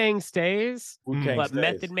 Wu-Tang stays, Wu-Tang but stays.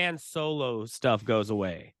 Method Man solo stuff goes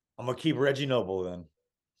away. I'm gonna keep Reggie Noble then.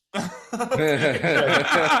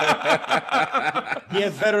 He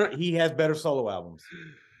has better solo albums.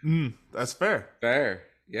 That's fair. Fair,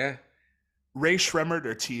 yeah. Ray Shremmerd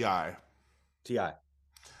or T.I.? T.I.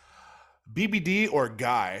 BBD or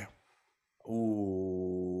Guy?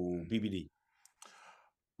 Ooh, BBD.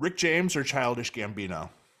 Rick James or Childish Gambino?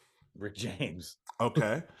 Rick James.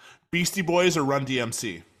 Okay. Beastie Boys or Run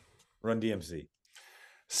DMC? Run DMC.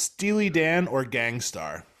 Steely Dan or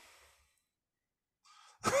Gangstar?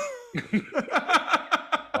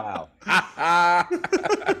 Wow.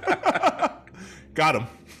 Got him.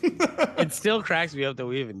 It still cracks me up that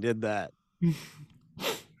we even did that.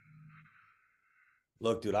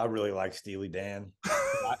 Look, dude, I really like Steely Dan.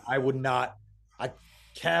 I would not. I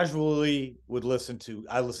casually would listen to.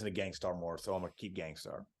 I listen to Gangstar more, so I'm gonna keep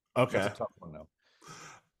Gangstar. Okay. That's a tough one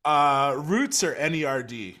though. Roots or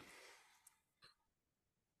NERD?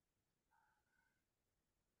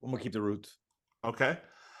 I'm gonna keep the Roots. Okay.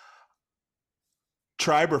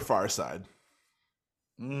 Tribe or Far Side?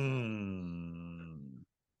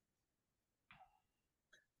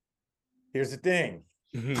 Here's the thing.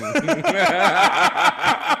 Here's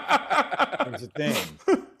the thing.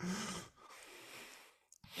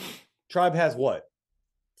 Tribe has what?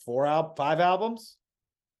 5 albums?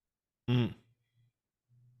 Five,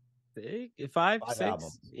 Five 6?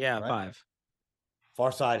 albums, Yeah, right? 5.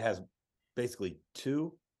 Far Side has basically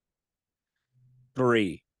 2.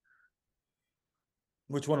 3.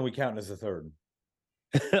 Which one are we counting as the third?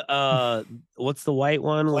 What's the white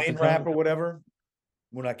one? What's Plain it Rap called? or whatever?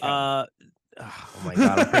 We're not counting. Oh my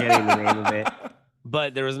god, I'm forgetting the name of it.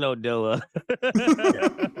 But there was no Dilla.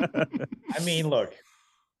 I mean, look,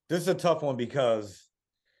 this is a tough one because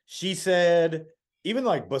she said even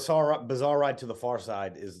like Bizarre Ride to the Far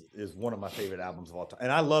Side is one of my favorite albums of all time.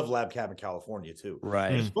 And I love Lab Cabin California too.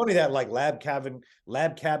 Right. It's funny that like Lab Cabin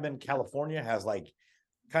California has like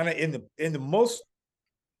kind of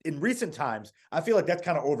in recent times, I feel like that's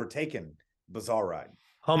kind of overtaken Bizarre Ride.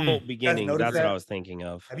 Humboldt beginnings. noticed That's that? what I was thinking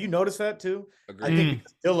of. Have you noticed that too? Agreed. I think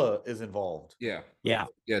because Dilla is involved. Yeah, Yeah.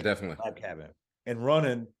 definitely. Lab Cabin and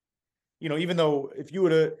running. You know, even though if you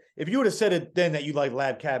would have said it then that you like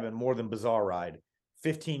Lab Cabin more than Bizarre Ride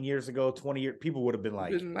 15 years ago, 20 years, people would have been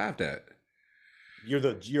like, Been laughed at.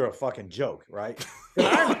 you're a fucking joke, right?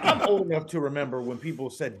 I'm old enough to remember when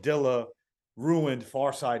people said Dilla ruined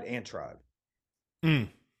Far Side and Tribe. You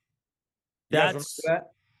guys remember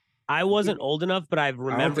that? I wasn't old enough, but I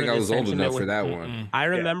remember. I don't think I the was old sentiment enough for with- that one. I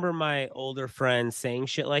remember my older friends saying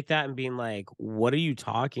shit like that and being like, "What are you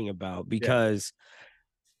talking about?" Because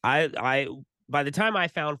I by the time I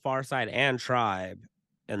found Farside and Tribe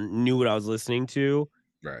and knew what I was listening to,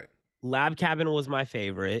 Right. Lab Cabin was my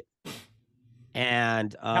favorite.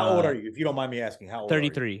 And How old are you? If you don't mind me asking, how old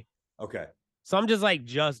 33. are you? Okay. So I'm just like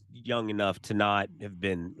just young enough to not have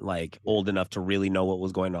been like old enough to really know what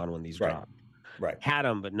was going on when these Right. dropped. Right. Had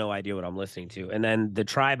them, but no idea what I'm listening to. And then the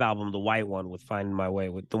Tribe album, the white one with Finding My Way,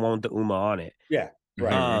 with the one with the Uma on it. Yeah.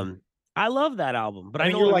 Right. I love that album, but I,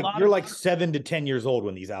 mean, know you're like 7 to 10 years old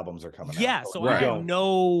when these albums are coming out. yeah, so I had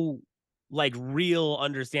no like real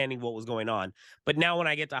understanding of what was going on. But now when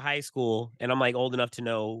I get to high school and I'm like old enough to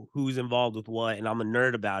know who's involved with what, and I'm a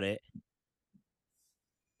nerd about it,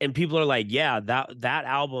 and people are like, yeah, that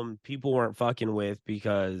album people weren't fucking with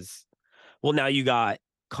because, well, now you got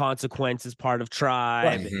Consequences part of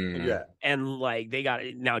Tribe. Mhm. Yeah. And like they got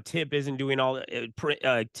now Tip isn't doing all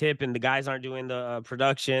Tip and the guys aren't doing the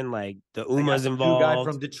production, like the Uma's New involved. guy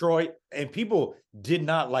from Detroit, and people did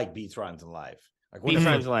not like Beats Rhymes and Live. Like Beats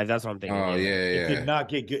Rhymes and Live, that's what I'm thinking. Oh yeah, it yeah. did not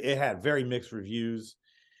get good. It had very mixed reviews.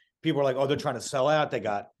 People were like, "Oh, they're trying to sell out." They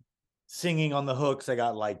got singing on the hooks. They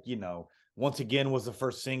got like, Once Again was the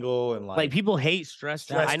first single, and Like people hate Stressed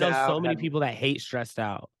Out. I know Stressed so Out many had- people that hate Stressed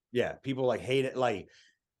Out. yeah, people like hate it. Like,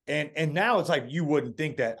 and now it's like you wouldn't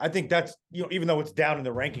think that. I think that's even though it's down in the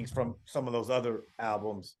rankings from some of those other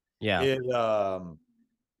albums. Yeah.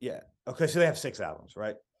 Yeah. Okay, so they have 6 albums,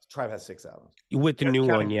 right? Tribe has 6 albums with the new one,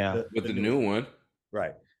 counting yeah. With the new one.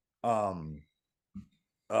 right.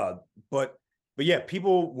 But yeah,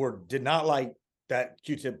 people did not like that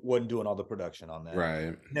Q-Tip wasn't doing all the production on that. Right.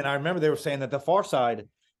 And then I remember they were saying that the Far Side,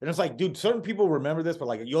 and it's like, dude, certain people remember this, but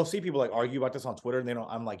like you'll see people like argue about this on Twitter, and they don't.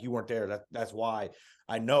 I'm like, you weren't there. That's why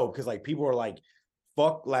I know, because like people are like,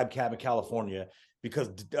 fuck Lab Cab in California because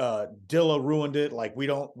Dilla ruined it. Like we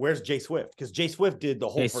don't. Where's Jay Swift? Because Jay Swift did the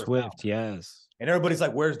whole Jay first Swift, album. yes. And everybody's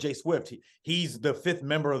like, where's Jay Swift? He's the 5th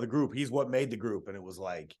member of the group. He's what made the group. And it was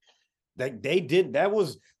like, that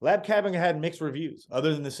was Lab Cabin had mixed reviews.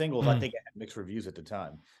 Other than the singles, I think it had mixed reviews at the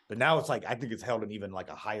time. But now it's like, I think it's held in even like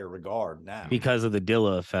a higher regard now. Because of the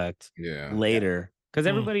Dilla effect. Yeah. Later. Because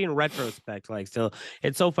everybody in retrospect, like still,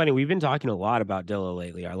 it's so funny. We've been talking a lot about Dilla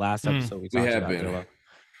lately. Our last episode, we talked about Dilla.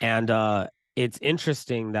 And it's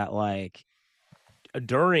interesting that like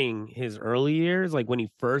during his early years, like when he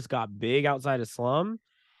first got big outside of Slum,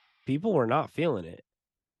 people were not feeling it.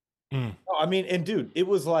 No, I mean, and dude, it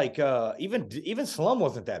was like even Slum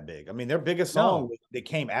wasn't that big. I mean, their biggest song they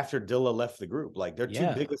came after Dilla left the group. Like their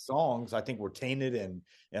 2 biggest songs, I think, were Tainted and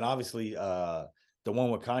obviously the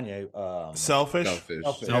one with Kanye, Selfish.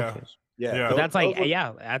 Yeah. But that's like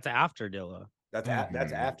that's after Dilla. That's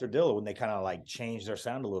after Dilla, when they kind of like changed their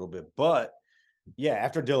sound a little bit. But yeah,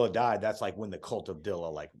 after Dilla died, that's like when the cult of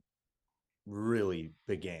Dilla like really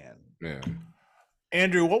began. Yeah.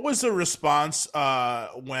 Andrew, what was the response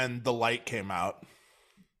when The Light came out?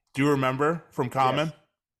 Do you remember from Common?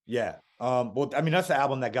 Yes. Yeah. Well, I mean, that's the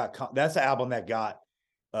album that got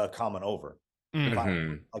Common over.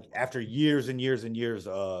 Like after years and years and years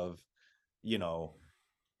of, you know,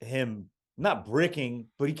 him not bricking,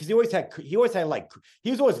 but because he always had like, he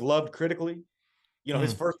was always loved critically. You know,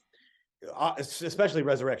 his first, especially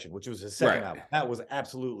Resurrection, which was his second album, that was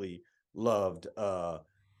absolutely loved.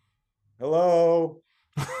 Hello.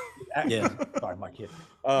 Yeah. Sorry, my kid.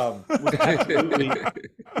 Was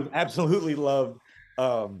absolutely loved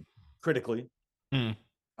critically. And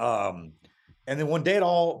then One Day It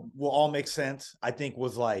All Will All Make Sense, I think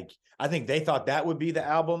they thought that would be the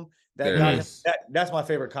album. That's my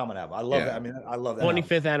favorite Common album. I love that. I mean, I love that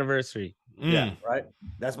 25th album. Anniversary. Yeah, right.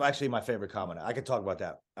 That's actually my favorite Common. I could talk about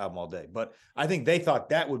that album all day, but I think they thought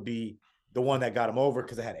that would be the one that got him over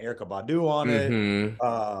because it had Erykah Badu on it.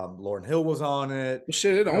 Lauryn Hill was on it.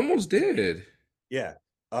 Shit, it almost did. Yeah.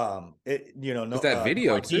 That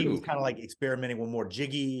video too. He was kind of like experimenting with more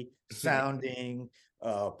jiggy sounding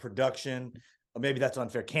production. Or maybe that's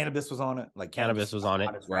unfair. Cannabis was on it. Like Cannabis was on it,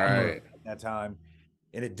 right, at that time,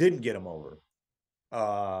 and it didn't get him over.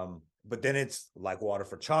 But then it's like Water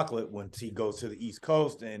for Chocolate when he goes to the East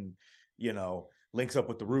Coast and, you know, links up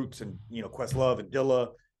with the Roots and, you know, Questlove and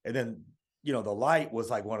Dilla. And then, you know, The Light was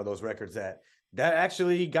like one of those records that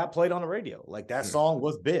actually got played on the radio. Like that song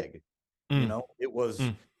was big. You know, it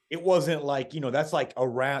wasn't like, you know, that's like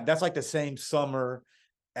the same summer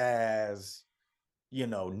as, you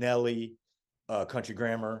know, Nelly, Country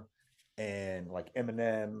Grammar, and like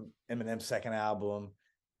Eminem's second album.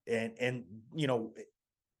 And you know,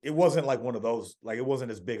 it wasn't like one of those, like it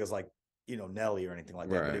wasn't as big as like, you know, Nelly or anything like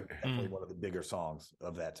that, but it was definitely one of the bigger songs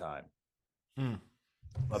of that time.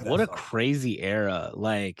 What a crazy era.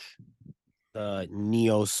 Like the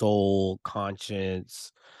neo soul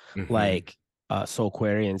conscience, like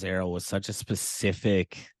Soulquarians era was such a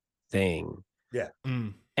specific thing. Yeah.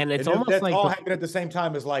 And it's and almost that's like all happened at the same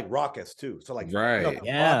time as like Raucous too. So like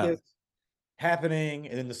Raucous happening,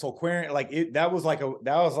 and then the Soulquarian, like that was like a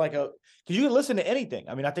because you could listen to anything.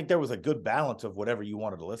 I mean, I think there was a good balance of whatever you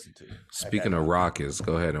wanted to listen to. Speaking of Raucous,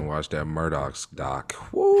 go ahead and watch that Murdoch's doc.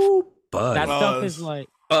 Woo, buddy. That stuff is like.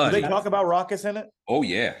 Do they talk about Raucous in it? Oh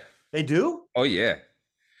yeah, they do. Oh yeah,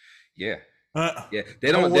 yeah, yeah.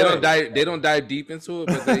 They don't dive deep into it,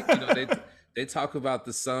 but they, you know, they talk about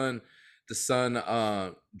the son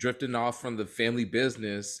drifting off from the family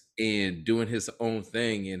business and doing his own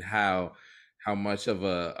thing, and how much of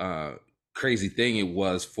a crazy thing it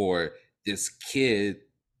was for this kid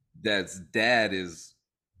that's dad is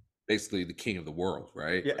basically the king of the world,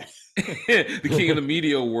 right? Yeah. The king of the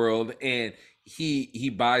media world, and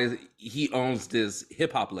he owns this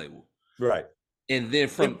hip hop label, right? And then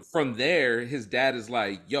from there, his dad is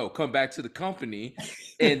like, "Yo, come back to the company,"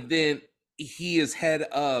 and then he is head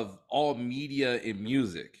of all media and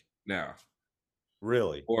music now.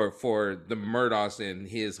 Really? Or for the Murdochs and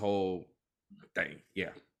his whole thing. Yeah.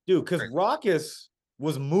 Dude, because Raucous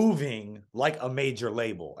was moving like a major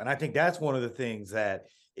label. And I think that's one of the things that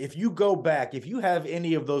if you go back, if you have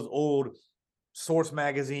any of those old Source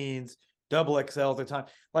magazines, Double XL at the time,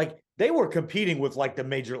 like they were competing with like the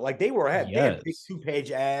major, like they had big 2-page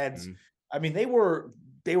ads. I mean, they were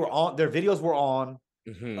they were on. Their videos were on.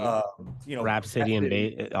 You know, Rhapsody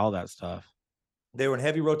and all that stuff. They were in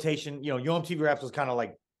heavy rotation. You know, UMTV Raps was kind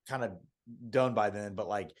of done by then, but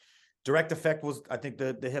like Direct Effect was, I think,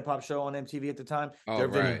 the hip hop show on MTV at the time. Their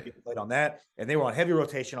video played on that, and they were on heavy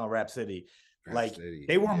rotation on Rhapsody. Like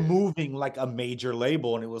they were moving like a major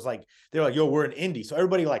label, and it was like they're like, "Yo, we're an indie," so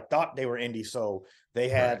everybody like thought they were indie, so they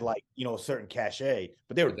had like, you know, a certain cachet,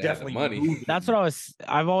 but they were definitely money. moving. That's what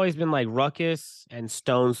I've always been like. Ruckus and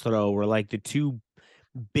Stones Throw were like the two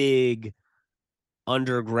big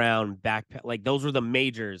underground backpack, like those were the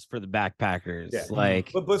majors for the backpackers. Yeah.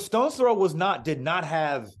 Like, but Stones Throw did not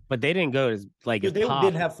have, but they didn't go as like they pop,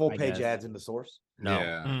 didn't have full page ads in the source.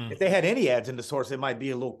 No, if they had any ads in the source, it might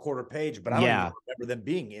be a little quarter page, but I don't even remember them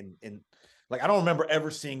being in like, I don't remember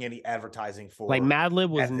ever seeing any advertising for like Madlib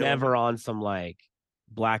was never on some like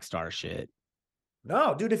Black Star shit.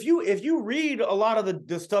 No, dude, if you read a lot of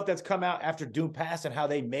the stuff that's come out after Doom Pass and how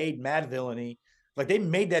they made Madvillainy, like they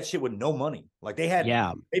made that shit with no money. Like they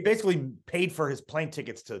basically paid for his plane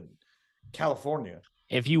tickets to California.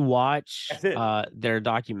 If you watch their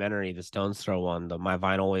documentary, the Stones Throw one, the My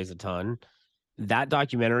Vinyl Weighs a Ton, that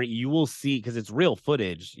documentary, you will see, because it's real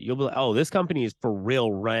footage, you'll be like, oh, this company is for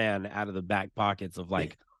real ran out of the back pockets of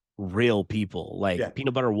like real people. Like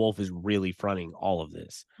Peanut Butter Wolf is really fronting all of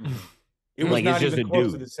this. It was like, not even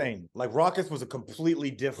close to the same. Like Ruckus was a completely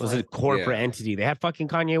different. It was a corporate entity. They had fucking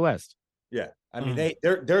Kanye West. Yeah. I mean,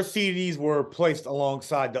 their CDs were placed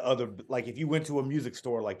alongside the other. Like if you went to a music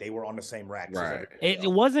store, like they were on the same racks. Right. It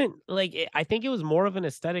wasn't like, I think it was more of an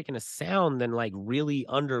aesthetic and a sound than like really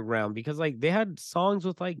underground, because like they had songs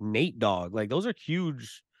with like Nate Dogg. Like those are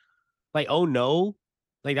huge. Like, Oh No,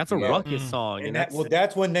 like that's a Ruckus song. And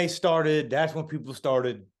that's when they started. That's when people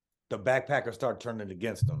started. The backpackers started turning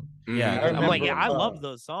against them. Yeah, I'm like, I love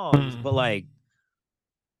those songs, but like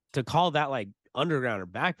to call that like underground or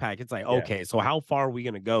backpack, it's like, okay, so how far are we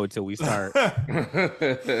gonna go till we start?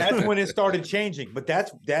 That's when it started changing. But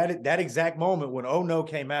that's that exact moment when Oh No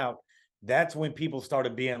came out. That's when people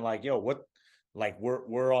started being like, "Yo, what? Like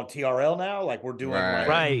we're on TRL now? Like we're doing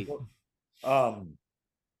right." A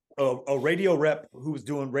radio rep who was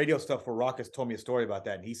doing radio stuff for Ruckus told me a story about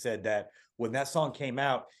that, and he said that when that song came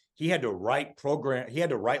out, he had to write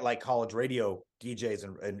like college radio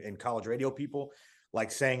DJs and college radio people,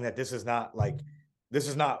 like saying that this is just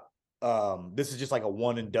like a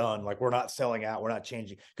one and done. Like we're not selling out, we're not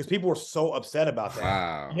changing, because people were so upset about that.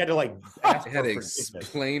 Wow. He had to like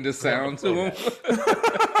explain the sound to him.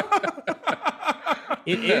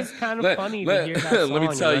 It is kind of funny to hear that song. Let me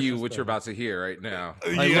tell you what you're about to hear right now.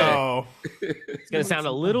 Like, yo, it's gonna sound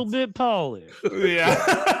a little bit Polish. Yeah.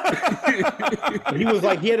 He was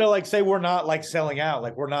like, he had to like say we're not like selling out,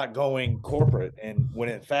 like we're not going corporate, and when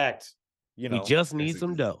in fact, you know, we just need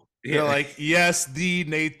some dough. You're like, yes, the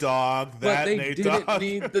Nate Dogg. That they Nate didn't Dogg.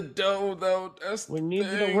 need the dough though. That's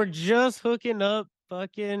we're just hooking up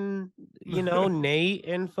fucking, you know, Nate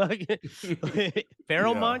and fucking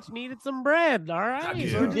Pharoah Monch needed some bread. All right.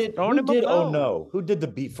 Yeah. Who did Oh No? Who did the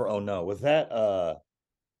beat for Oh No? Was that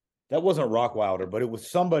that wasn't Rockwilder, but it was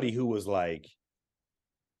somebody who was like,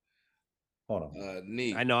 hold on.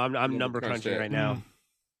 Neat. I know I'm number crunching right now.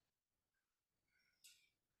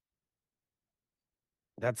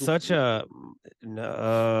 That's such a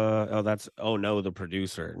that's Oh No, the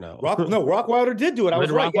producer. No, Rockwilder did do it. I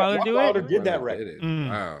was right. Rockwilder did that record.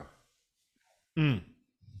 Wow.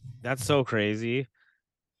 That's so crazy.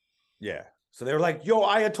 Yeah. So they were like, "Yo,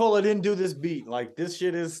 Ayatollah didn't do this beat. Like this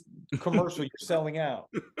shit is commercial. You're selling out."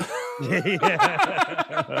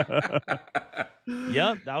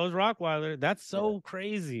 Yep, that was Rockwilder. That's so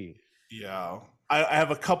crazy. Yeah. I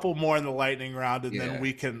have a couple more in the lightning round, and then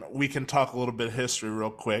we can talk a little bit of history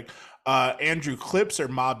real quick. Andrew, Clips or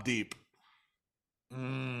Mobb Deep?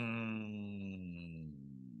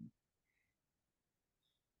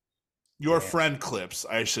 Your friend Clips,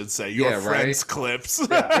 I should say. Your friend's Clips. I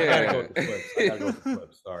gotta go with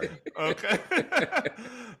Clips. Sorry. Okay.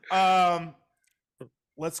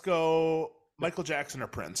 Let's go Michael Jackson or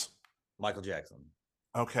Prince? Michael Jackson.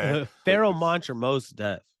 Okay. Pharoah Monch or Mos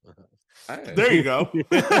Def? There you go.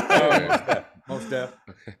 Most Def.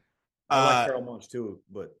 I like Pharoah Monch too,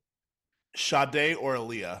 but Sade or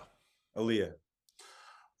Aaliyah? Aaliyah.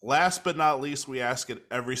 Last but not least, we ask it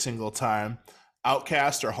every single time: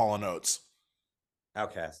 Outkast or Hall & Oates?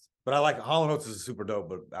 Outkast. But I like Hall & Oates is super dope,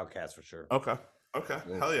 but Outkast for sure. Okay.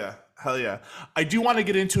 Hell yeah. I do want to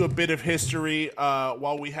get into a bit of history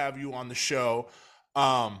while we have you on the show.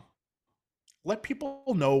 let people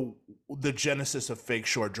know the genesis of Fake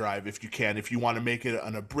Short Drive if you can. If you want to make it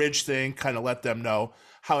an abridged thing, kind of let them know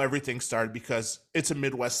how everything started, because it's a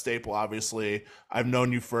Midwest staple, obviously. I've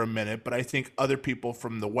known you for a minute, but I think other people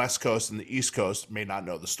from the West Coast and the East Coast may not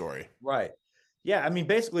know the story. Right. Yeah. I mean,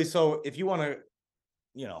 basically, so if you want to,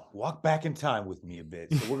 walk back in time with me a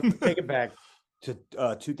bit. So we're going to take it back to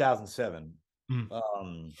 2007.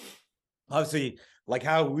 Obviously, like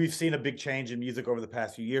how we've seen a big change in music over the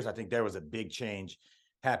past few years, I think there was a big change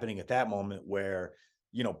happening at that moment where,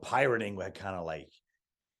 pirating had kind of like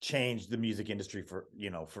changed the music industry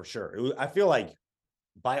for sure. I feel like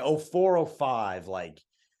by 04, 05, like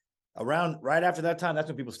around right after that time, that's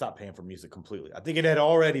when people stopped paying for music completely. I think it had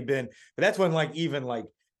already been, but that's when like even like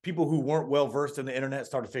people who weren't well versed in the internet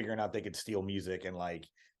started figuring out they could steal music, and like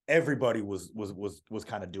everybody was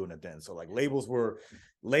kind of doing it then. So like labels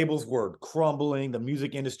were crumbling. The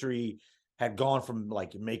music industry had gone from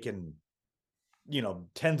like making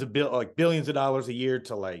tens of billions of dollars a year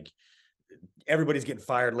to like everybody's getting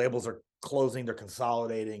fired. Labels are closing, they're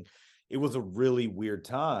consolidating. It was a really weird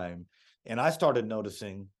time, and I started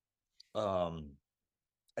noticing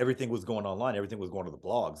everything was going online, everything was going to the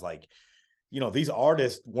blogs. Like, these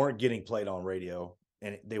artists weren't getting played on radio,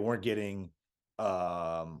 and they weren't getting they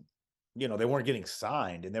weren't getting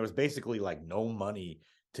signed, and there was basically like no money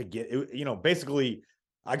to get it. Basically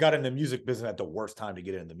I got in the music business at the worst time to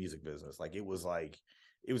get in the music business. Like it was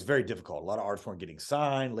very difficult. A lot of artists weren't getting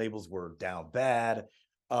signed, labels were down bad.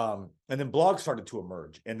 And then blogs started to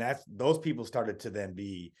emerge, and those people started to then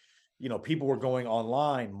be, people were going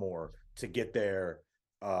online more to get their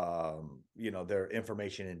their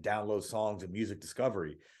information and download songs and music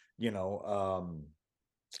discovery,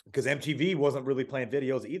 because MTV wasn't really playing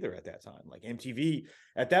videos either at that time. Like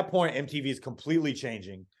at that point, MTV is completely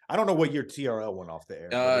changing. I don't know what year TRL went off the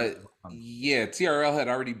air. Yeah, TRL had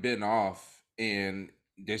already been off, and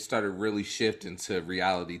they started really shifting to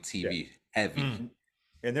reality TV heavy.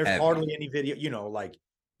 And there's hardly any video, like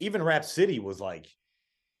even Rap City was like,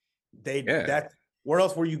 where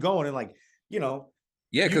else were you going? And like,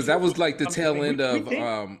 yeah, because that was like the tail end of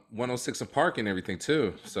 106 and Park and everything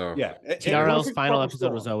too. So yeah, TRL's final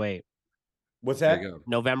episode was 08. What's that?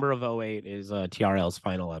 November of 08 is TRL's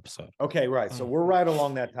final episode. Okay, right. So we're right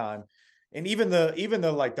along that time. And even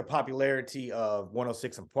the like the popularity of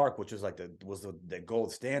 106 and Park, which was like the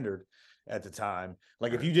gold standard at the time.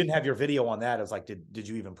 Like if you didn't have your video on that, it was like, did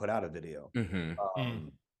you even put out a video?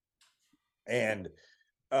 And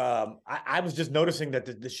I was just noticing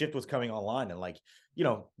that the shift was coming online, and like, you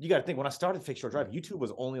got to think, when I started Fake Short Drive, YouTube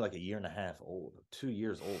was only like a year and a half old, 2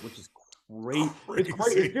 years old, which is great. It's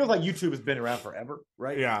crazy. It feels like YouTube has been around forever,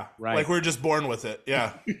 right? Yeah, right. Like we're just born with it.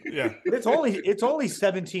 Yeah, yeah. But it's only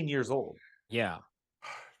 17 years old. Yeah,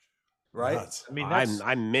 right. Nuts. I mean,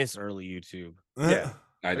 I miss early YouTube. Yeah,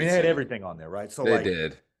 I mean, they had everything on there, right? So they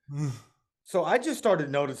did. So I just started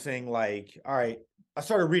noticing, like, all right, I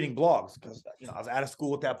started reading blogs because I was out of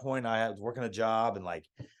school at that point. I was working a job, and like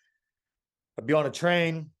I'd be on a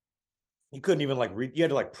train. You couldn't even like read. You had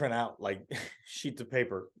to like print out like sheets of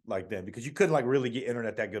paper like then, because you couldn't like really get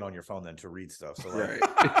internet that good on your phone then to read stuff. So like,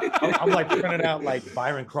 I'm like printing out like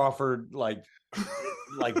Byron Crawford like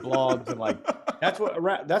blogs, and like that's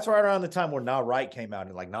right around the time where Now Right came out,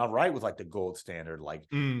 and like Now Right was like the gold standard. Like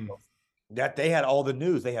that they had all the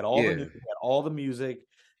news, they had all the news, they had all the music,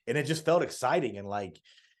 and it just felt exciting. And like,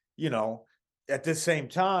 at the same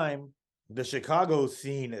time, the Chicago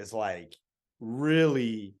scene is like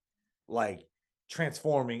really like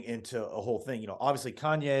transforming into a whole thing. Obviously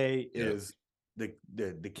Kanye is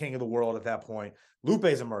the king of the world at that point.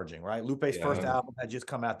 Lupe's emerging, right? Lupe's first album had just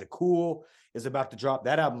come out. The Cool is about to drop.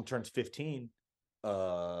 That album turns 15.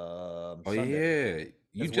 Sunday,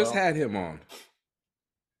 you just had him on.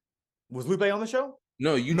 Was Lupe on the show?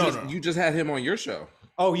 No, you just had him on your show.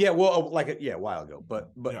 Oh yeah, well, like a while ago,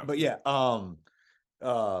 but yeah.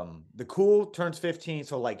 The Cool turns 15,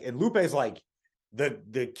 so like, and Lupe's like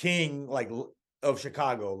the king like of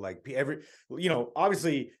Chicago. Like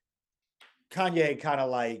obviously Kanye kind of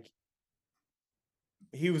like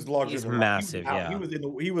he was larger. He's massive.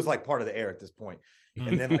 He was like part of the air at this point.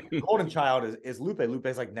 And then like the golden child is Lupe.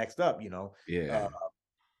 Lupe's like next up.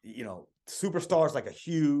 Superstar's like a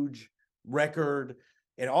huge record,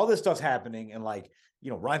 and all this stuff's happening, and like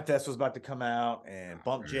Rhyme Fest was about to come out, and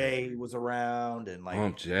Bump J was around, and like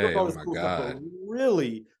Bump J, oh my god,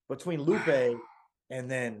 really between Lupe and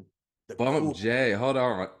then the Bump J. Hold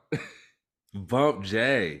on. Bump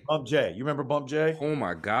J. You remember Bump J? Oh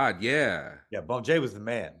my god, yeah. Yeah, Bump J was the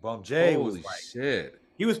man. Bump J was like, shit.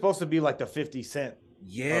 He was supposed to be like the 50 Cent.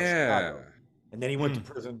 Yeah. and then he went to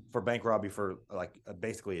prison for bank robbery for like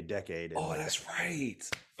basically a decade. And, Oh, like, that's right.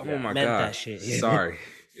 Oh Yeah. my Meant god. that shit. Sorry.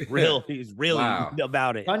 Real, he's really Wow.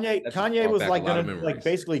 about it. Kanye That just Kanye brought was back like a lot of gonna like memories.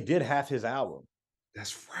 basically did half his album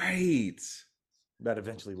That's right. that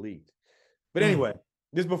eventually leaked. But Mm. anyway,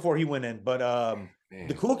 this is before he went in. But Man.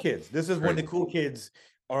 the cool kids, this is when the Crazy. cool kids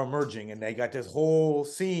are emerging, and they got this whole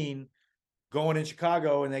scene going in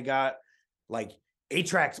Chicago, and they got like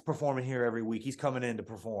A-Track's performing here every week. He's coming in to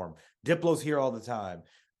perform. Diplo's here all the time.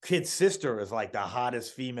 Kid's sister is like the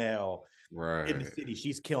hottest female Right. in the city.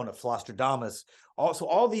 She's killing it. Flostradamus. Also,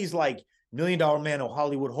 all these like $1 Million Man or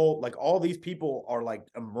Hollywood Holt, like all these people are like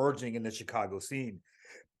emerging in the Chicago scene,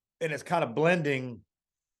 and it's kind of blending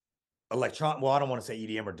electron. Well, I don't want to say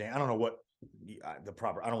EDM or dance. I don't know what the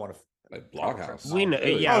proper. I don't want to. Like Bloghouse. We know-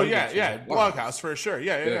 Really? yeah, Oh we yeah, get yeah, you. Bloghouse for sure.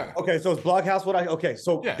 Yeah. Okay, so it's Bloghouse. Okay,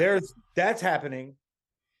 so Yeah. that's happening.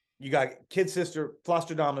 You got Kid Sister,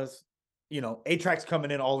 Flostradamus. A-Track's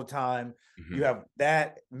coming in all the time. Mhm. You have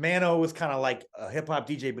that. Mano is kind of like a hip hop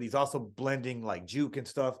DJ, but he's also blending like juke and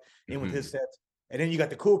stuff in with his sets. And then you got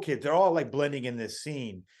the cool kids. They're all like blending in this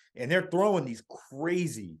scene, and they're throwing these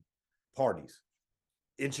crazy parties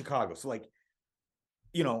in Chicago. So like,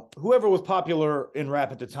 whoever was popular in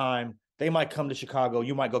rap at the time, they might come to Chicago.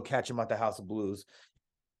 You might go catch them at the House of Blues.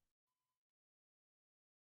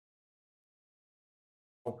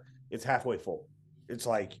 It's halfway full. It's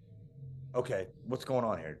like, okay, what's going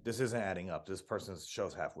on here? This isn't adding up. This person's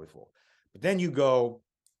show's halfway full. But then you go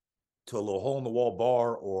to a little hole in the wall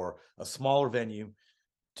bar or a smaller venue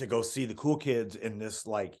to go see the cool kids in this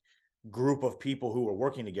like group of people who were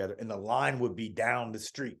working together, and the line would be down the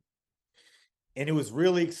street. And it was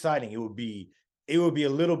really exciting. It would be a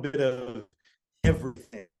little bit of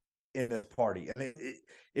everything in this party. And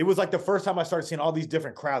it was like the first time I started seeing all these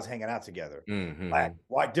different crowds hanging out together. Mhm. Black,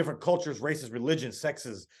 white, different cultures, races, religions,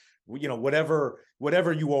 sexes,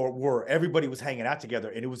 whatever you all were, everybody was hanging out together,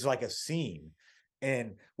 and it was like a scene.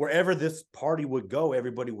 And wherever this party would go,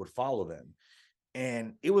 everybody would follow them.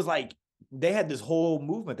 And it was like they had this whole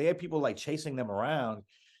movement. They had people like chasing them around,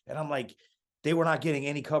 and I'm like, they were not getting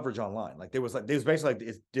any coverage online. Like there was basically like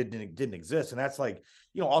it didn't exist. And that's like,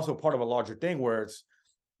 also part of a larger thing where it's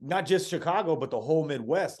not just Chicago, but the whole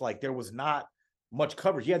Midwest. Like there was not much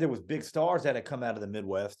coverage. Yeah, there was big stars that had come out of the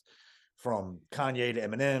Midwest, from Kanye to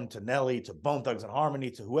Eminem to Nelly to Bone Thugs and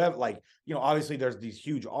Harmony to whoever. Like, obviously there's these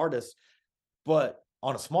huge artists, but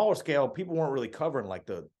on a smaller scale, people weren't really covering like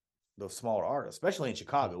the smaller artists, especially in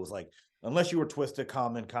Chicago. It was like, unless you were Twista,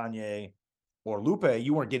 Common, Kanye, or Lupe,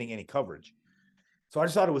 you weren't getting any coverage. So I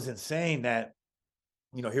just thought it was insane that,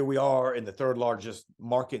 here we are in the third largest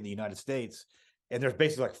market in the United States, and there's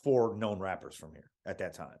basically like 4 known rappers from here at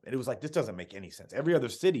that time. And it was like, this doesn't make any sense. Every other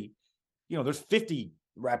city, there's 50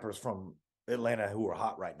 rappers from Atlanta who are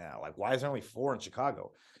hot right now. Like, why is there only 4 in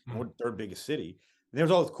Chicago? And we're the third biggest city. And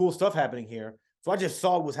there's all this cool stuff happening here. So I just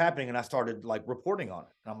saw what was happening, and I started like reporting on it.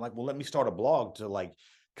 And I'm like, well, let me start a blog to like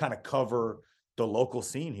kind of cover the local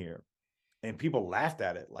scene here. And people laughed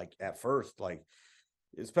at it, like at first, like,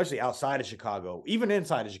 especially outside of Chicago. Even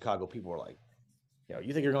inside of Chicago, people were like,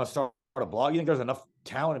 you think you're going to start a blog? You think there's enough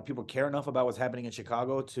talent and people care enough about what's happening in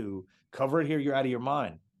Chicago to cover it here? You're out of your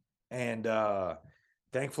mind. And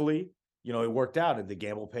thankfully, it worked out, and the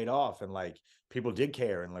gamble paid off, and like people did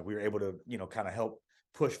care, and like we were able to, kind of help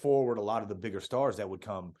push forward a lot of the bigger stars that would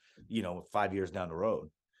come, 5 years down the road.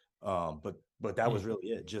 But that was really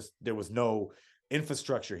it. Just there was no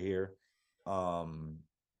infrastructure here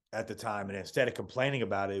at the time, and instead of complaining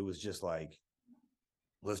about it, it was just like,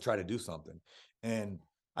 let's try to do something. And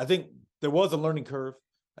I think there was a learning curve.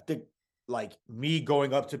 I think like me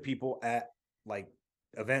going up to people at like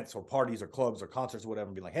events or parties or clubs or concerts or whatever,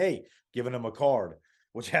 and be like, hey, giving them a card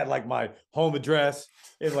which had like my home address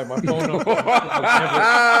and like my phone number.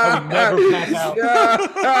 I would never pass out.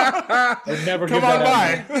 I would never Come give on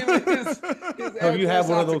that by. out. So if you have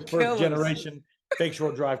one of those first generation fake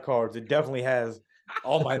short drive cards, it definitely has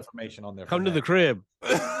all my information on there. Come to the crib.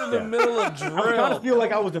 In the middle of I was trying to drill. feel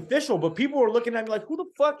like I was official, but people were looking at me like, who the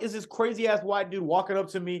fuck is this crazy ass white dude walking up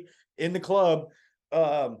to me in the club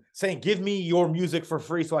saying, give me your music for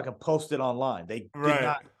free so I can post it online. They did Right.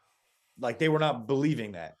 not, like, they were not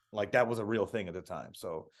believing that. Like, that was a real thing at the time.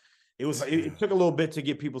 So it took a little bit to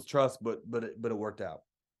get people's trust, but it worked out.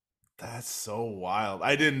 That's so wild.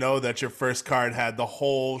 I didn't know that your first card had the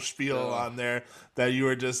whole spiel on there, that you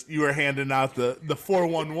were handing out the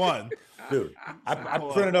 411. Dude, I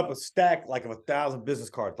printed up a stack like of 1,000 business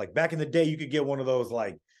cards. Like back in the day, you could get one of those,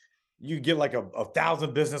 like you could get like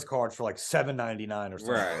 1,000 business cards for like $7.99 or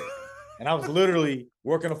something. Right. And I was literally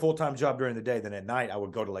working a full-time job during the day. Then at night, I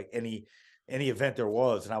would go to like any any event there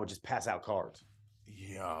was, and I would just pass out cards.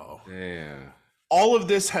 Yo. Yeah. All of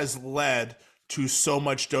this has led to so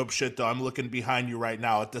much dope shit, though. I'm looking behind you right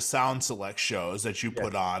now at the Sound Select shows that you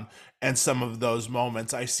put on, and some of those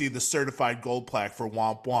moments. I see the certified gold plaque for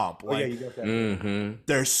Womp Womp. Oh, yeah, you got that. Mm-hmm.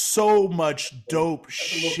 There's so much dope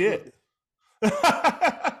shit. So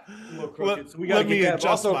we gotta get that.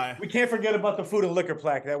 Also, we can't forget about the food and liquor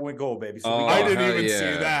plaque that went gold, baby. So I didn't even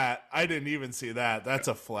see that. I didn't even see that. That's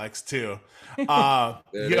a flex too. Yo,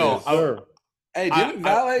 hey, didn't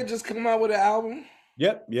Valet just come out with an album?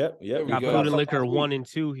 Yep. Got food and liquor 1 and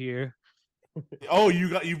 2 here. Oh,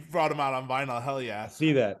 you brought him out on vinyl. Hell yeah. I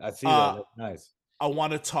see that. That's nice. I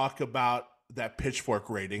want to talk about that Pitchfork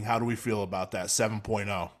rating. How do we feel about that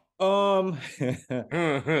 7.0?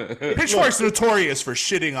 Pitchfork's notorious for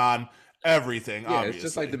shitting on everything. Yeah, obviously. It's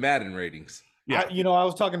just like the Madden ratings. Yeah, I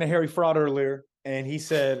was talking to Harry Fraud earlier, and he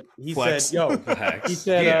said, Flex. "Yo," he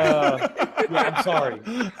said, I'm sorry,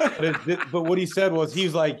 but what he said was, he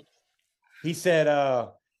said,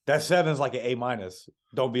 that 7's like an A-.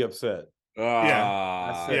 Don't be upset.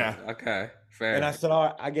 Okay, fair. And I said, all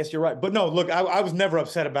right, I guess you're right. But no, look, I was never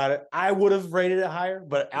upset about it. I would have rated it higher,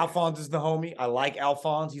 but Alphonse is the homie. I like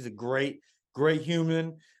Alphonse. He's a great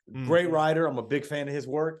human, great writer. I'm a big fan of his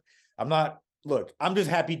work. I'm just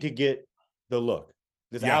happy to get the look.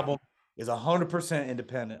 This album is 100%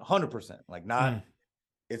 independent, 100%. Like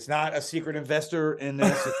it's not a secret investor in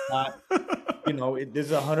this. It's not, this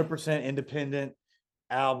is 100% independent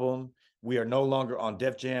album. We are no longer on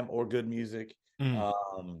Def Jam or Good Music.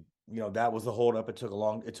 That was the holdup. It took a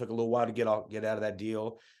little while to get out of that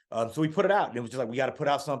deal. So we put it out, and it was just like, we got to put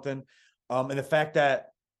out something. And the fact that,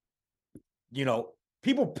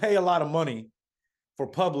 people pay a lot of money for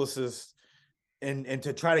publicists and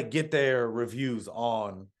to try to get their reviews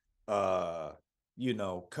on, try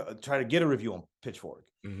to get a review on Pitchfork.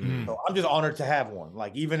 Mm-hmm. So I'm just honored to have one.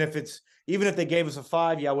 Like, even if they gave us a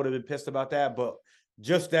 5, I would have been pissed about that. But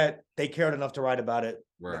just that they cared enough to write about it,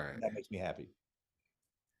 right? That makes me happy.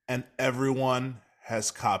 And everyone has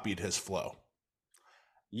copied his flow.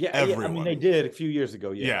 Yeah, everyone. I mean, they did a few years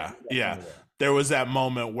ago. Yeah. There was that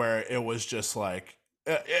moment where it was just like,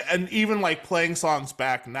 and even like playing songs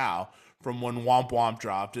back now from when Womp Womp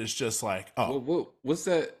dropped is just like, what's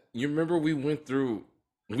that? You remember we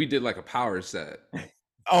did like a power set.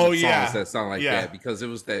 Oh songs that sound like that, because it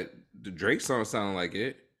was the Drake song sounded like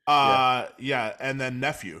it. And then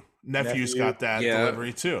Nephew's got that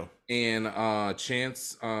delivery too. And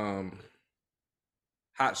Chance Hot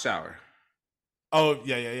Shower. Oh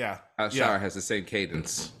yeah. Hot Shower has the same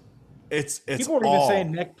cadence. It's people were even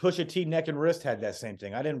saying Pusha T Neck and Wrist had that same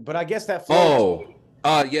thing. I didn't, but I guess that flow.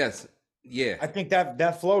 Yes. Yeah. I think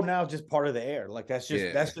that flow now is just part of the air. Like that's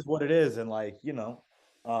just what it is. And like, you're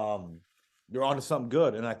onto something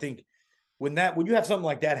good. And I think when you have something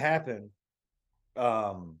like that happen,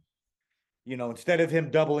 instead of him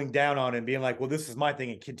doubling down on it and being like, well, this is my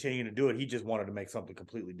thing and continuing to do it, he just wanted to make something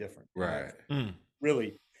completely different. Right.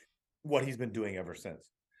 Really what he's been doing ever since.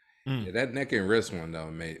 Yeah, that Neck and Wrist one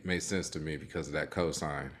though made sense to me because of that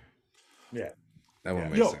cosign. Yeah. That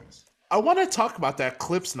one makes sense. I want to talk about that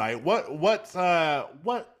Clips night. What was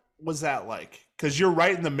that like? Because you're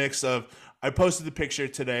right in the mix of, I posted the picture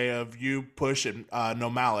today of you, Push, and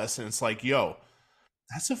No Malice, and it's like, yo,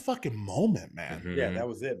 that's a fucking moment, man. Mm-hmm. Yeah, that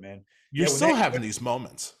was it, man. You're still having these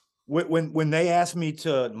moments. When they asked me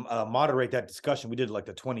to moderate that discussion, we did like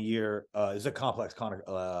the 20-year. Is a Complex Con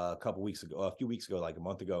a few weeks ago, like a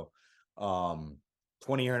month ago,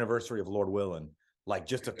 20-year anniversary of Lord Willin', like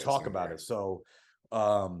just to talk about it. So,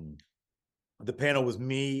 the panel was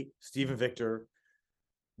me, Stephen Victor,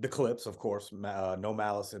 the Clips, of course, No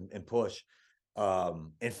Malice and Push,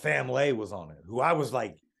 and Famlay was on it. Who I was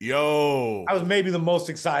like, I was maybe the most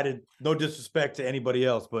excited. No disrespect to anybody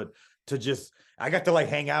else, but I got to like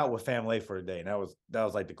hang out with Famlay for a day, and that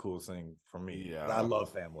was like the coolest thing for me. Yeah, I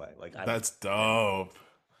love Famlay. Like that's dope.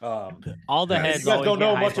 All the heads. You guys don't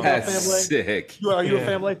know much about Famlay. Sick. Are you a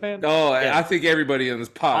Famlay fan? No, I think everybody on this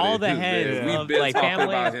pod. All the heads. We've been like talking Famlay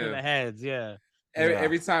about him. The heads. Yeah.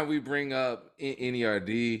 Every time we bring up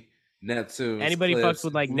NERD, Neptune, anybody fucks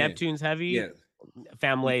with like Neptune's heavy. Yeah.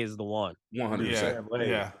 Famlay is the one. 100%.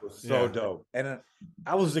 Yeah, was so dope. And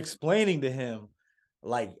I was explaining to him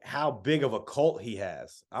like how big of a cult he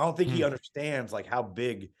has. I don't think he understands like how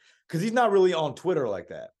big, because he's not really on Twitter like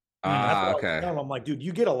that. Okay. I'm like, dude,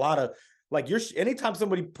 you get a lot of like anytime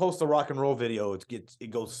somebody posts a rock and roll video, it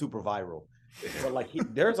goes super viral. But like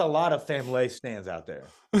there's a lot of Famlay stands out there.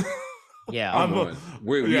 Yeah,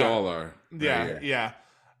 we all are. Yeah.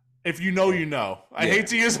 If you know, you know. I hate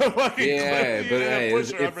to use a fucking clip, but hey,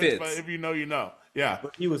 Push it reference, fits. but if you know, you know. Yeah.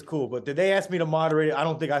 But he was cool. But did they ask me to moderate it? I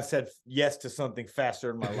don't think I said yes to something faster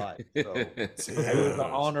in my life. So it was an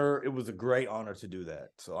honor. It was a great honor to do that.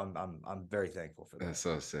 So I'm very thankful for that. That's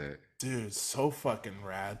so sad. Dude, so fucking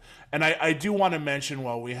rad. And I do want to mention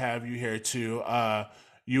while we have you here too,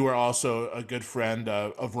 you are also a good friend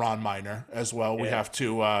of Ron Miner as well. We have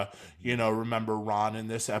to, remember Ron in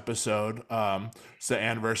this episode. It's the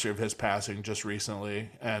anniversary of his passing just recently.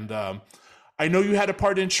 And I know you had a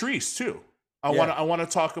part in Shreese too. I want to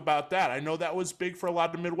talk about that. I know that was big for a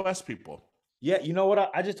lot of Midwest people. Yeah, you know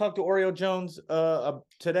what? I just talked to Oreo Jones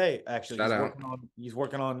today. Actually, Shout he's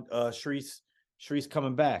working on Shreese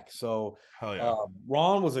coming back. So Hell yeah.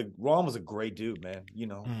 Ron was a great dude, man.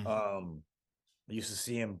 I used to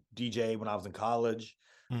see him DJ when I was in college,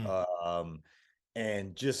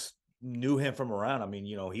 and just knew him from around. I mean,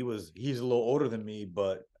 he's a little older than me,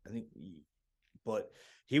 but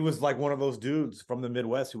he was like one of those dudes from the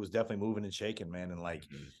Midwest who was definitely moving and shaking, man. And like,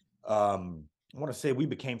 I want to say we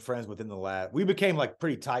became friends we became like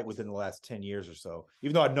pretty tight within the last 10 years or so,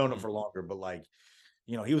 even though I'd known him for longer, but like,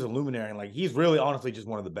 he was a luminary, and like, he's really honestly just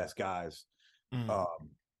one of the best guys.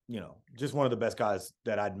 Just one of the best guys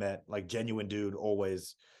that I'd met, like genuine dude,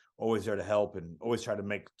 always there to help and always try to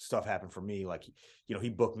make stuff happen for me. Like, he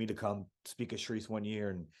booked me to come speak at Shreese one year,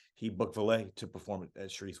 and he booked Valet to perform at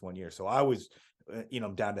Shreese one year. So I was,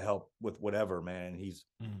 I'm down to help with whatever, man. He's,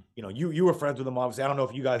 you were friends with him, obviously. I don't know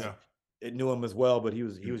if you guys knew him as well, but he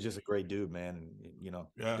was just a great dude, man. And,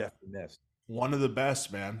 definitely missed. One of the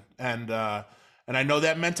best, man. And I know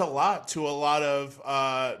that meant a lot to a lot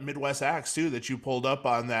of Midwest acts too, that you pulled up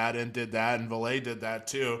on that and did that, and Valet did that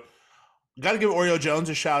too. Got to give Oreo Jones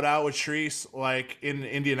a shout out with Shreese, like in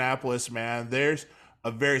Indianapolis, man. There's a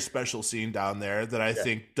very special scene down there that I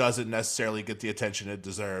think doesn't necessarily get the attention it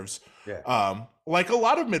deserves. Yeah. Like a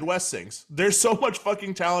lot of Midwest things. There's so much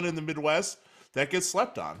fucking talent in the Midwest that gets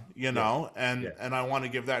slept on, and I want to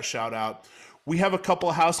give that shout out. We have a couple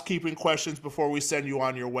of housekeeping questions before we send you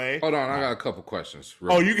on your way. Hold on, I got a couple questions.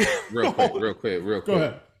 Real quick.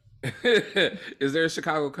 Go ahead. Is there a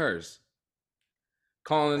Chicago curse?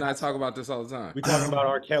 Colin and I talk about this all the time. We talking about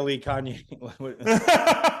R. Kelly, Kanye.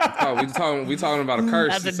 we talking about a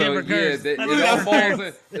curse. That's a different curse.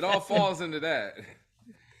 It all falls into that.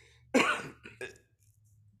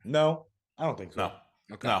 No, I don't think so. No.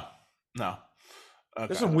 Okay. No. Okay.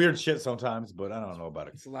 There's some weird shit sometimes, but I don't know about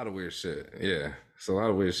it. It's a lot of weird shit. Yeah, it's a lot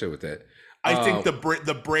of weird shit with that. I think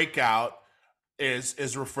the breakout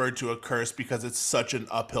is referred to a curse because it's such an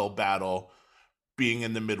uphill battle being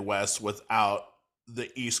in the Midwest without the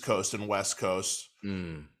East Coast and West Coast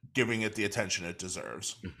giving it the attention it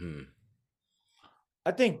deserves. Mm-hmm.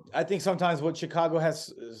 I think sometimes what Chicago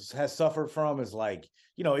has suffered from is like,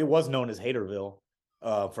 it was known as Haterville.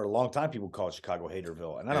 For a long time, people called Chicago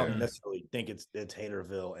Haterville, and I don't necessarily think it's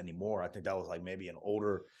Haterville anymore. I think that was like maybe an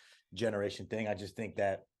older generation thing. I just think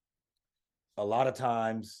that a lot of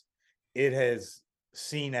times it has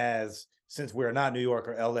seen as, since we're not New York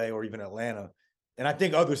or LA or even Atlanta, and I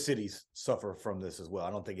think other cities suffer from this as well.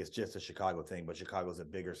 I don't think it's just a Chicago thing, but Chicago's a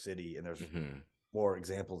bigger city, and there's more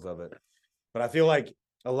examples of it. But I feel like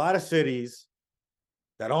a lot of cities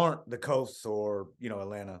that aren't the coasts or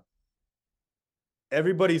Atlanta,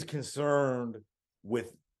 everybody's concerned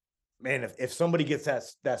with, man, if somebody gets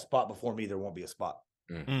that spot before me, there won't be a spot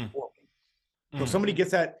for me. So if somebody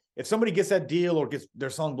gets that deal or gets their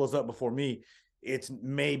song blows up before me, it's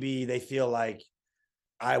maybe they feel like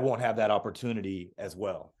I won't have that opportunity as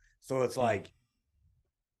well. So it's like,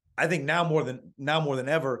 I think now more than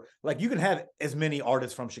ever, like, you can have as many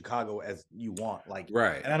artists from Chicago as you want, like,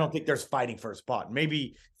 right. And I don't think there's fighting for a spot.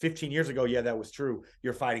 Maybe 15 years ago, that was true.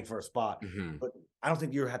 You're fighting for a spot, but I don't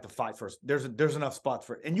think you have to fight first. There's enough spots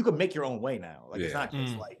for, and you can make your own way now. Like, it's not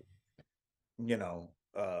just like, they're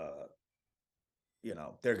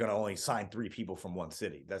going to only sign 3 people from one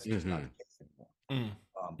city. That's just not the case anymore.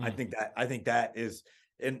 I think that is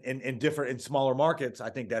in smaller markets.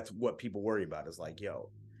 I think that's what people worry about, is like,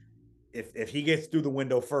 if he gets through the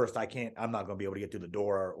window first, I'm not going to be able to get through the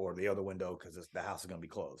door or the other window because the house is going to be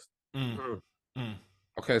closed.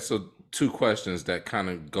 Okay, so 2 questions that kind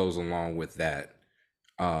of goes along with that.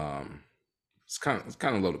 It's kind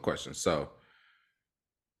of loaded question. So,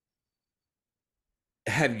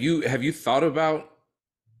 have you thought about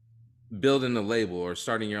building a label or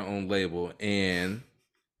starting your own label, and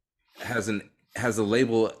has a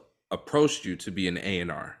label approached you to be an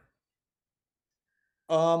A&R?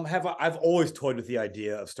 I've always toyed with the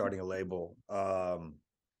idea of starting a label. I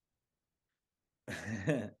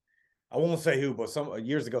won't say who, but some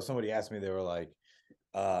years ago, somebody asked me, they were like,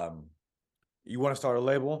 you want to start a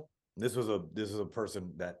label? This was a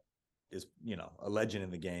person that is, you know, a legend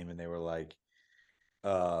in the game, and they were like,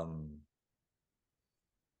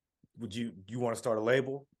 would you want to start a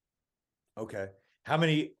label? Okay.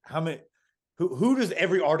 Who does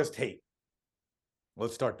every artist hate?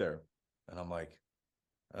 Let's start there. And I'm like,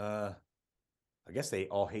 I guess they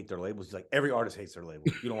all hate their labels. He's like, every artist hates their label.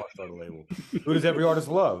 You don't want to start a label. Who does every artist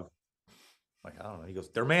love? I'm like, I don't know. He goes,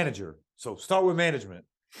 their manager. So start with management.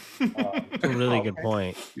 That's a really good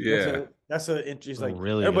point. Yeah. That's a he's like,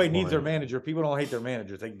 really everybody good needs their point. manager. People don't hate their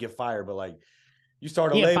managers. They can get fired, but like, you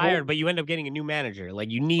start a You get label. fired, but you end up getting a new manager.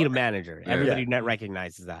 Like, you need a manager. Yeah. Everybody net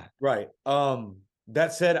recognizes that. Right.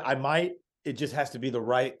 That said, it just has to be the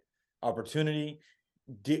right opportunity.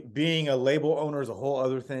 Being a label owner is a whole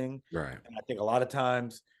other thing. Right. And I think a lot of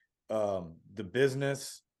times the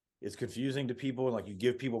business is confusing to people. And like, you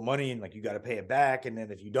give people money and like, you got to pay it back. And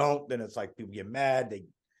then if you don't, then it's like people get mad.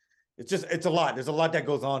 It's a lot. There's a lot that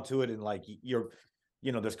goes on to it. And like,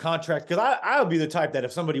 there's contracts. Cause I would be the type that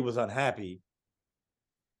if somebody was unhappy,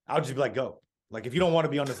 I would just be like, go. Like, if you don't want to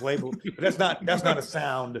be on this label, that's not a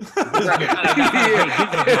sound.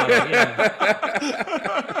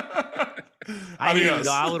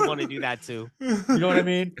 I would want to do that too. You know what I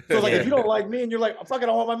mean? So like, if you don't like me and you're like, fuck it,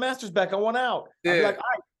 I want my masters back, I want out. I'd be like, all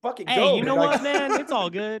right, fuck it, Hey, go. you know Like, what, man? It's all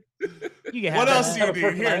good. You can have What that. else do you Have a need?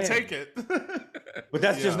 person I Here, am. take it. But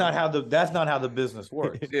that's just not how the business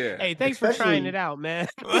works. Yeah. Hey, thanks for trying Especially- it out, man.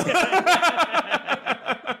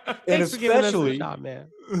 And Thanks for giving us a especially, shot, man.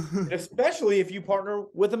 especially if you partner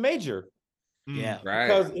with a major. Yeah. Right.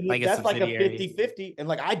 Because Like a that's like a subsidiary. 50-50. And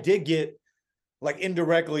like, I did get like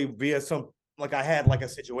indirectly via like I had like a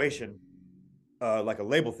situation, like a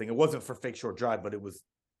label thing. It wasn't for Fake Short Drive, but it was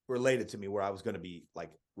related to me where I was going to be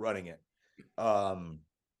like running it. And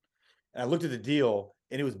I looked at the deal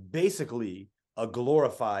and it was basically a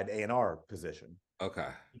glorified A&R position Okay.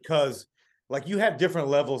 because like you have different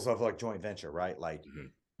levels of like joint venture, right? Like,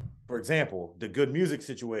 for example, the Good Music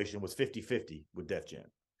situation was 50-50 with Def Jam.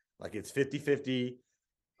 Like it's 50-50,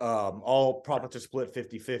 all profits are split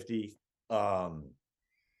 50-50.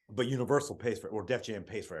 But Universal pays for, or Def Jam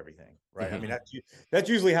pays for everything, right? I mean, that's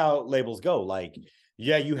usually how labels go. Like,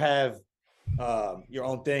 yeah, you have your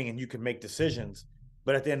own thing and you can make decisions,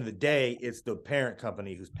 but at the end of the day, it's the parent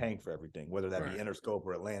company who's paying for everything, whether that be Interscope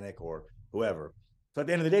or Atlantic or whoever. So at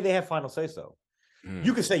the end of the day, they have final say so.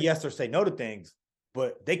 You can say yes or say no to things,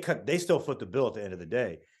 but they still foot the bill at the end of the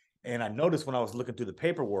day. And I noticed when I was looking through the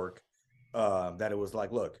paperwork that it was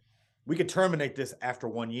like, look, we could terminate this after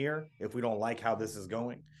 1 year if we don't like how this is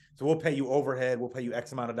going. So we'll pay you overhead. We'll pay you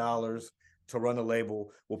X amount of dollars to run the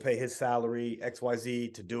label. We'll pay his salary,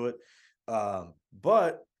 XYZ, to do it.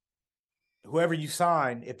 But whoever you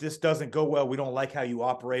sign, if this doesn't go well, we don't like how you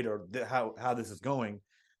operate or how this is going,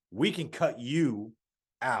 we can cut you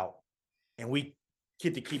out and we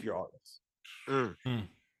get to keep your artists. And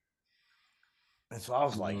so I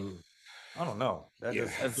was like, I don't know.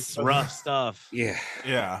 That's rough stuff. Yeah.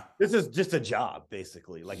 Yeah. This is just a job,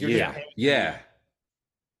 basically. Like, you're Yeah. just paying me. Yeah.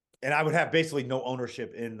 And I would have basically no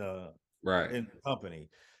ownership in the Right. in the company.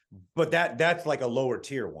 But that's like a lower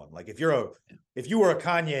tier one. Like if you were a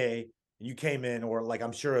Kanye and you came in, or like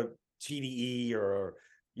I'm sure TDE or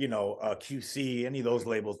QC, any of those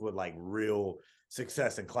labels with like real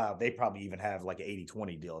success and clout, they probably even have like an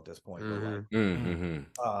 80-20 deal at this point. But like,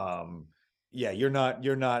 yeah, you're not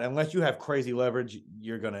unless you have crazy leverage,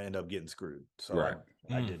 you're gonna end up getting screwed. So Right.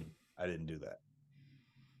 I didn't do that.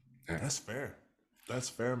 That's fair. That's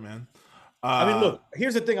fair, man. I mean, look,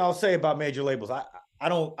 here's the thing I'll say about major labels.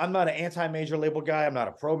 I'm not an anti-major label guy. I'm not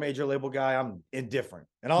a pro-major label guy. I'm indifferent.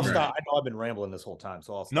 And I'll stop. I know I've been rambling this whole time,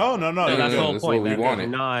 so I'll stop. No. That's the whole that's point, what we man. wanted.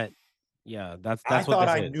 Not, yeah, that's I what thought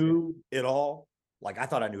this I is. knew it all. Like I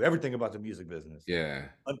thought I knew everything about the music business. Yeah.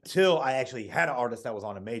 Until I actually had an artist that was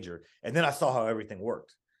on a major, and then I saw how everything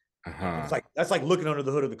worked. It's like that's like looking under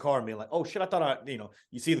the hood of the car and being like, oh shit, I thought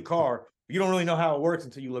you see the car, but you don't really know how it works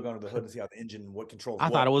until you look under the hood and see how the engine and what controls. I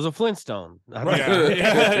thought it was a Flintstone. I Right.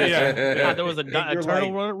 thought there was a you're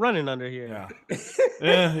turtle like- running under here.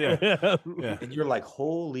 Yeah. And you're like,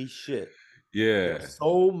 holy shit. Yeah. There's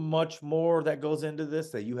so much more that goes into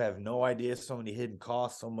this that you have no idea. So many hidden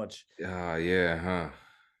costs, so much. Yeah. Huh.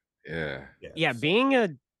 Yeah. Yeah, so-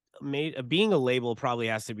 being a label probably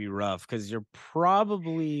has to be rough because you're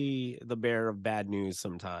probably the bearer of bad news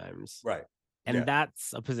sometimes. right. And Yeah.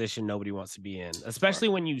 that's a position nobody wants to be in, especially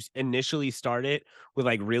when you initially start it with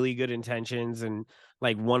like really good intentions and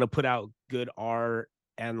like want to put out good art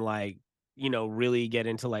and like, really get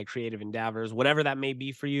into like creative endeavors, whatever that may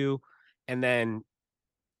be for you. And then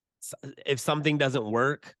if something doesn't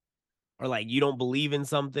work, or like you don't believe in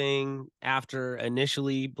something after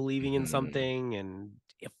initially believing in something, and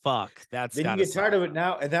fuck, that's Then you gotta get tired suck. of it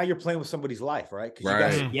now, and now you're playing with somebody's life, right? Because you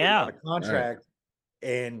Right. guys Yeah. on a contract,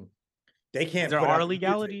 and they can't. There put are out the music.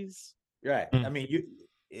 legalities. Right. I mean,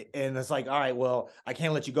 and it's like, all right, well, I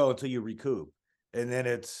can't let you go until you recoup, and then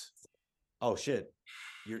it's, oh shit,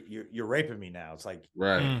 you're raping me now. It's like,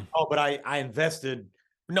 Right. oh, but I invested.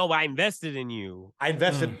 No, I invested in you. I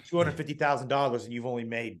invested $250,000 and you've only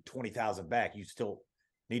made 20,000 back. You still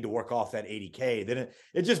need to work off that 80K. Then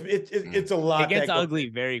it's a lot. It gets that goes- ugly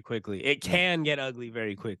very quickly. It can get ugly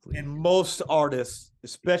very quickly. And most artists,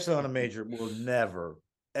 especially on a major, will never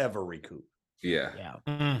ever recoup Yeah.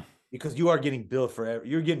 Yeah. because you are getting billed for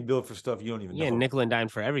you're getting billed for stuff you don't even Yeah, know. nickel and dime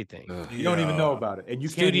for everything. Ugh, You don't even know about it, and you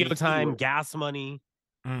can't Studio even see time, what- gas money.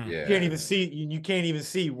 yeah. You can't even see. You can't even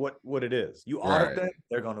see what it is. You audit Right. them,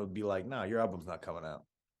 they're gonna be like, "No, your album's not coming out."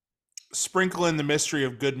 Sprinkle in the mystery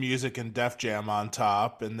of good music and Def Jam on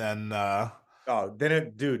top, and then Oh, then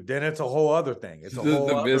it's a whole other thing. It's a the, whole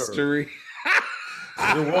the other, mystery.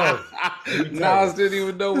 It was. Let me tell Nas didn't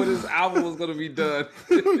even know when his album was gonna be done.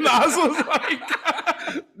 Nas was like,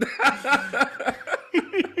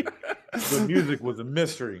 The music was a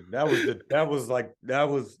mystery. That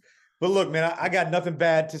was. But look, man, I got nothing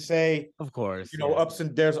bad to say. Of course. You know,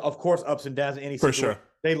 there's of course ups and downs in any for situation. sure.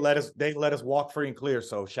 They let us walk free and clear.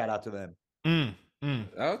 So shout out to them.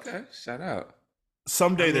 Okay, shout out.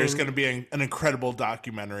 Someday I there's mean- going to be an incredible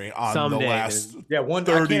documentary on Someday the there's- last. Yeah, I 30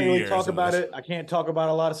 can't really years talk of about this. it. I can't talk about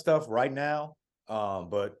a lot of stuff right now.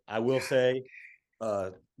 But I will say,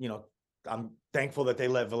 I'm thankful that they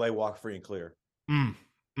let Valet walk free and clear.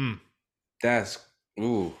 That's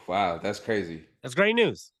wow, that's crazy. That's great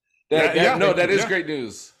news. That Yeah, is yeah. great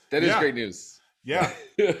news. That is Yeah. great news. Yeah,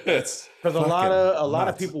 it's Because a lot of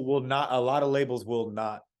nuts. people will not. A lot of labels will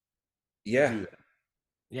not. Yeah. do that.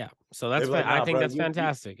 Yeah. So that's They're like, I "Nah, think bro, that's you-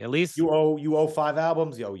 fantastic. At least You owe 5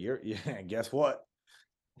 albums. Yo, yeah. Guess what?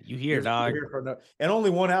 you hear, You're dog. here for and only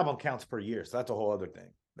one album counts per year, so that's a whole other thing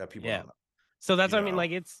that people Yeah. don't know. So that's what I mean. Yeah.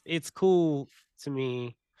 Like it's cool to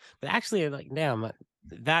me, but actually, like, damn,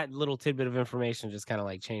 that little tidbit of information just kind of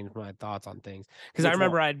like changed my thoughts on things. Because I Which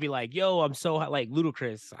remember one? I'd be like, "Yo, I'm so hot," like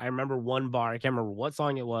Ludacris. I remember one bar. I can't remember what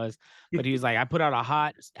song it was, but he was like, "I put out a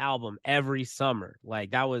hot album every summer."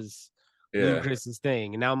 Like that was Yeah. Ludacris's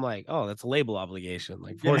thing, and now I'm like, "Oh, that's a label obligation."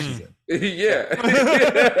 Like, of course Yeah. you did.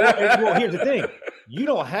 Yeah. Well, here's the thing: you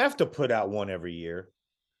don't have to put out one every year,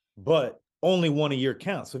 but only one a year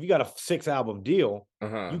counts. So if you got a 6-album deal,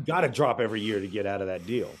 Uh-huh. you got to drop every year to get out of that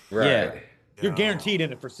deal. Right. Yeah. You're guaranteed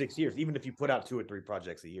in it for 6 years, even if you put out 2 or 3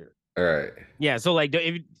 projects a year. All right. Yeah. So like,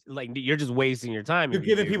 if you're just wasting your time. You're if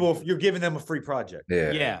you giving do- you're giving them a free project. Yeah.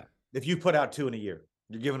 Yeah. If you put out 2 in a year,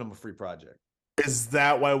 you're giving them a free project. Is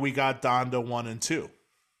that why we got Donda 1 and 2?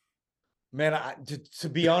 Man, to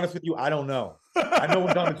be honest with you, I don't know. I know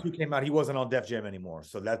when Donda 2 came out, he wasn't on Def Jam anymore.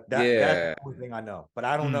 So that's Yeah. the only thing I know. But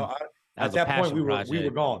I don't know. That At was a that point, passion we were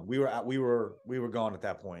project. gone. We were gone at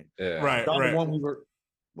that point. Yeah. Right, Donda right. 1,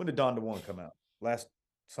 when did Donda 1 come out? Last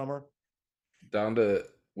summer? Donda.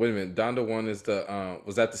 Wait a minute. Donda 1 is the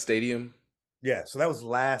was that the stadium? Yeah, so that was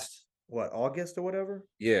last August or whatever?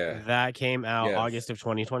 Yeah. That came out Yes. August of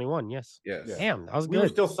 2021. Yes. Yes. Yeah. Damn, that was We were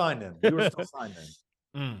good. still signed then. We were still signed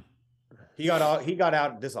then. He got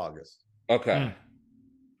out this August. Okay.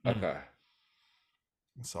 Mm. Okay.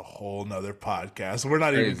 It's a whole nother podcast. We're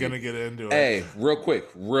not even Crazy. going to get into it. Hey, real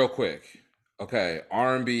quick. Okay,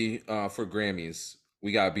 R&B for Grammys.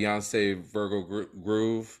 We got Beyonce, Virgo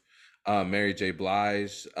Groove, Mary J.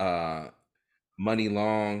 Blige, Money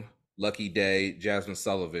Long, Lucky Day, Jasmine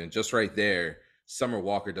Sullivan. Just right there, Summer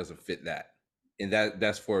Walker doesn't fit that, and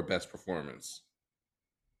that's for best performance.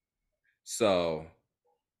 So,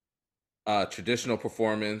 traditional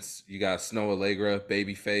performance, you got Snow Allegra,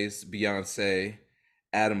 Babyface, Beyonce,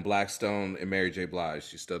 Adam Blackstone, and Mary J. Blige.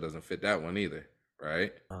 She still doesn't fit that one either,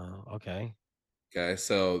 right? Okay. Okay,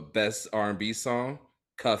 so best R&B song,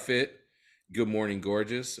 Cuff It, Good Morning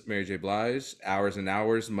Gorgeous, Mary J. Blige, Hours and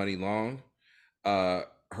Hours, Money Long,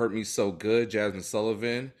 Hurt Me So Good, Jasmine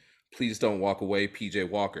Sullivan, Please Don't Walk Away, PJ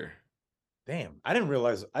Walker. Damn, I didn't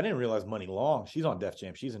realize Money Long. She's on Def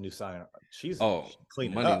Jam. She's a new sign. She's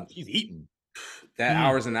cleaning Money- up. She's eating. That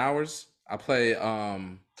Hours and Hours, I play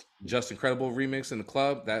Just Incredible remix in the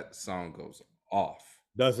club. That song goes off.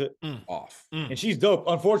 Does it? Off. And she's dope.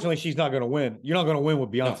 Unfortunately, she's not gonna win. You're not gonna win with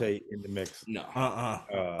Beyonce in the mix. No.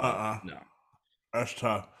 No. That's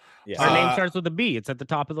tough. Yeah. Her name Uh, starts with a B. It's at the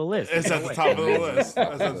top of the list. It's at the top of the list.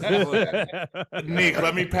 That's at the top of the list. Nick,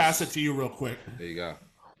 let me pass it to you real quick. There you go.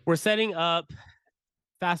 We're setting up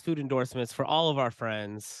fast food endorsements for all of our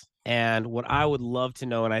friends. And what I would love to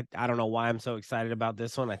know, and I don't know why I'm so excited about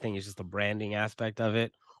this one. I think it's just the branding aspect of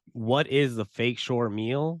it. what is the Fake Shore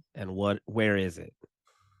meal and where is it?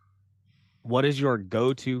 What is your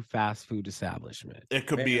go-to fast food establishment? It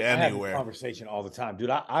could Man, be I have this anywhere. conversation all the time, dude.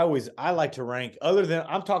 I like to rank other than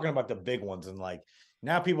I'm talking about the big ones and like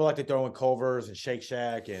now people like to throw in Culver's and Shake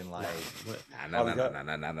Shack and like Nah.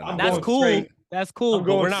 I'm That's going cool. straight- That's cool, I'm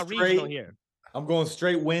but we're going not regional straight- here. I'm going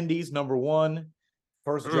straight Wendy's number one.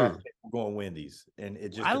 First draft pick, I'm going Wendy's, and it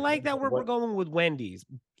just I like depends that on we're what- going with Wendy's.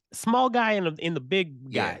 Small guy in the big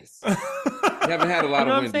Yeah. guys. We haven't had a lot You know what of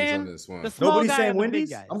I'm Wendy's saying? on this one. The small Nobody's guy saying and the big Wendy's.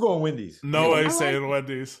 guys. I'm going Wendy's. Nobody's I like saying it.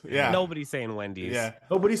 Wendy's. Yeah. Nobody's saying Wendy's. Yeah.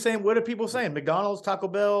 Nobody's saying. What are people saying? McDonald's, Taco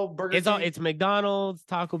Bell, Burger It's King. all it's McDonald's,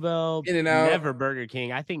 Taco Bell, In-N-Out. never Burger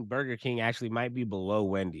King. I think Burger King actually might be below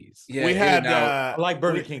Wendy's. Yeah, We had I like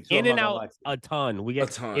Burger we- King too. I'm In and not gonna out lie to a ton. We get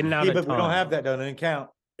A ton. in and you. out Yeah, a but ton. we don't have that. Doesn't count.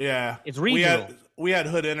 yeah. It's We regional. had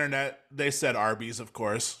Hood Internet. They said Arby's, of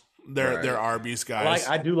course. They're Right. Arby's guys.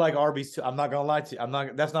 I do like Arby's too. I'm not gonna lie to you. I'm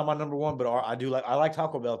not. That's not my number one, but I like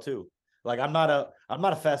Taco Bell too. Like I'm not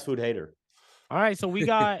a fast food hater. All right, so we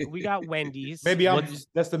got Wendy's. Maybe What's-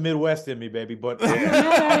 that's the Midwest in me, baby. But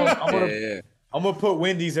Yeah, I'm gonna put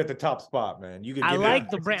Wendy's at the top spot, man. You can. I give me like a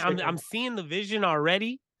the brand. chicken. I'm seeing the vision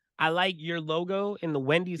already. I like your logo in the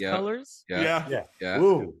Wendy's Yeah. colors. yeah.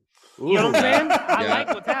 Ooh. You know what I'm saying? I Yeah. like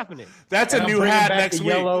what's happening. That's And a I'm new bringing hat back next the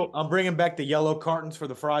week. yellow. I'm bringing back the yellow cartons for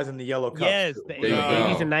the fries and the yellow cups. Yes, too. the There you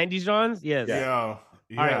 80s go. and 90s Johns. Yes. Yeah. All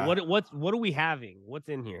right, what are we having? What's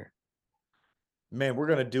in here? Man, we're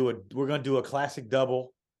gonna do a classic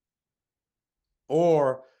double,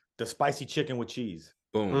 or the spicy chicken with cheese.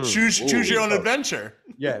 Boom. Choose your own adventure.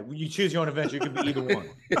 Yeah, you choose your own adventure. It could be either one.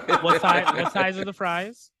 What size are the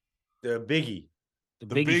fries? The biggie. The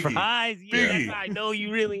The biggie biggie. fries. Yeah, Biggie. I know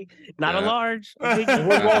you really not a Yeah. large. a And biggie.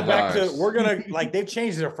 we're going Not back to. large. We're gonna like they've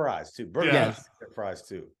changed their fries too. Burger Yeah. King changed their fries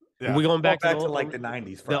too. Yeah. We're going back, Back to, to like the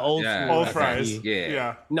 '90s. the Fries. old Yeah. school. Old Okay. fries. Yeah.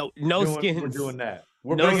 Yeah. No We're skins. doing that.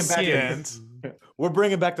 We're No bringing back. skins. We're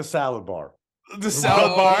bringing back the salad bar. The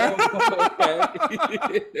salad bar.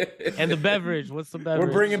 Okay. And the beverage. What's the beverage?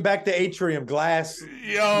 We're bringing back the atrium glass. Yo.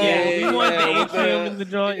 Yeah, we want the with atrium in the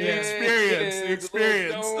joint. The Yeah. experience. The the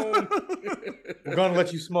experience. little We're gonna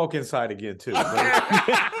let you smoke inside again too.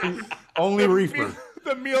 Only reefer.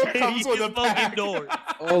 The meal comes You with can a smoke pack. indoors.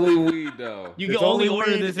 Only weed though. You It's can only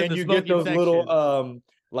order weed, this in and the you smoking get those section. little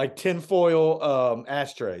like tinfoil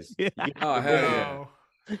ashtrays. Yeah. Oh hell yeah.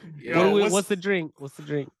 Yo. Yeah. Yo, What's the drink? What's the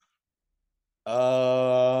drink?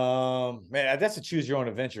 Man, that's a choose your own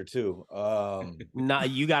adventure too. Nah,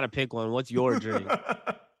 you got to pick one. What's your drink?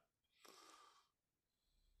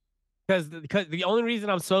 Because the only reason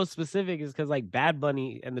I'm so specific is because like Bad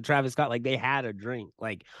Bunny and the Travis Scott, like they had a drink.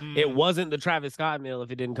 Like it wasn't the Travis Scott meal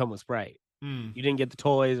if it didn't come with Sprite. Mm. You didn't get the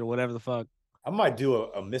toys or whatever the fuck. I might do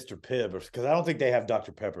a Mr. Pibb because I don't think they have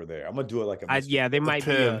Dr. Pepper there. I'm gonna do it like a Mr. Yeah, they might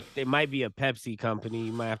be Pibb. they might be a Pepsi company.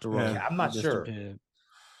 You might have to roll. Yeah, I'm not Mr. sure. Pibb.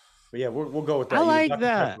 But yeah, we'll go with that. I Either like Dr.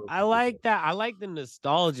 that. Pepper or I Mr. like Pibb. that. I like the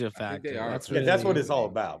nostalgia think factor. they are That's too. Yeah, that's what really- it's all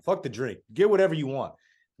about. Fuck the drink. Get whatever you want.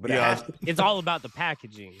 But it Yeah. has to- It's all about the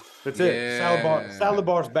packaging. that's it. Salad bar. Yeah. Salad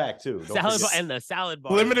bar's back too. Don't Salad forget. bar and the salad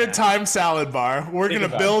bar. Limited time salad bar. We're Think gonna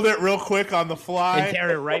about build it real quick on the And fly.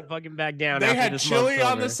 carry it right fucking back down. They after had this chili month's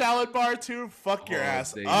on the over. salad bar too. Fuck your Oh,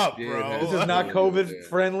 ass they up, did bro. have This is not COVID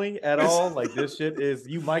friendly at all. Like this shit is.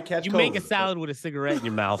 You might catch. You COVID. make a salad with a cigarette in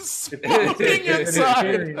your mouth. Smoking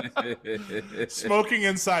inside. experience. Smoking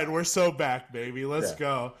inside. We're so back, baby. Let's Yeah.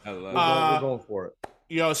 go. I love We're going for it.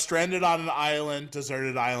 Yo, stranded on an island,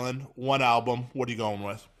 deserted island, one album. What are you going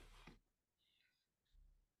with?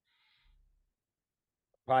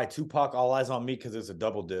 Probably Tupac, All Eyes on Me, because it's a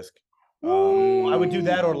double disc. Ooh. I would do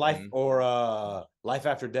that or Mhm. Life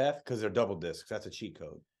After Death because they're double discs. That's a cheat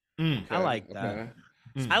code. Mm. I like that.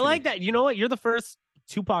 Okay. I like that. You know what? You're the first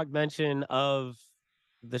Tupac mention of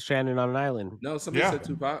the Stranded on an Island. No, somebody Yeah. said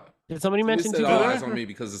Tupac. Did somebody Somebody mention said All Tupac? Eyes on Me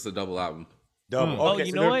because it's a double album. Double. Mm. Oh, Okay,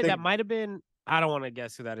 you so know they're what? That thinking- might have been. I don't want to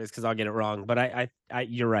guess who that is because I'll get it wrong. But I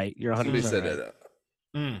you're right. You're 100. Somebody percent said right.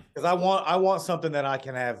 that. Mm. because I want something that I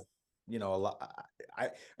can have, you know, a lot.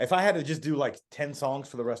 If I had to just do like 10 songs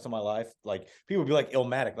for the rest of my life, like people would be like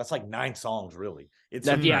Illmatic. That's like 9 songs, really. It's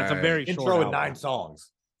That, a yeah, it's a Right. very intro short. and 9 album.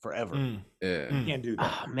 songs forever. Mm. Yeah. Mm. You can't do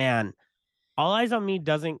that. Oh, man, All Eyes on Me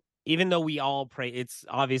doesn't. Even though we all pray, it's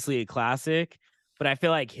obviously a classic. But I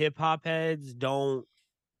feel like hip hop heads don't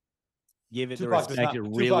give it the Tupac respect it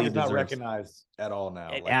Tupac really is not deserves. recognized at all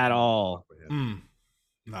now. At all. Mm.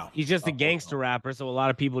 No. He's just a Oh, gangster rapper, so a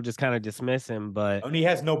lot of people just kind of dismiss him. But And he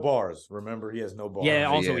has no bars. Remember, he has no bars. yeah,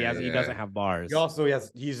 also he Yeah, he yeah. doesn't have bars. He also he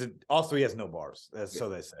has no bars. That's so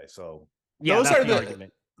they say. So Yeah, Those that's are the the-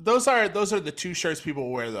 argument. Those are the two shirts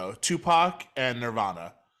people wear though. Tupac and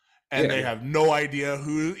Nirvana. and Yeah. they have no idea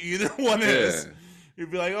who either one is. Yeah.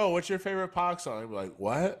 You'd be like, "Oh, what's your favorite Pac song?" You'd be like,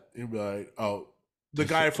 "What?" You'd be like, "Oh, the Just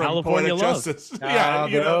guy from California Poetic Love. Justice." Nah,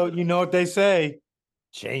 you know what they say?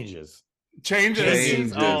 Changes. Changes.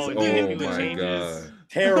 Changes. Oh, Oh, dude, if he would my change his- god.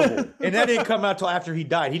 Terrible. And that didn't come out till after he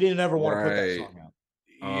died. He didn't ever want to put that Right. song out.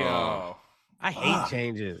 Yo, I hate Fuck.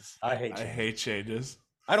 changes. I hate I changes. hate changes.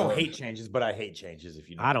 I don't hate changes, but I hate changes. If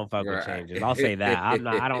you know, I don't fuck with Right. changes. I'll say that.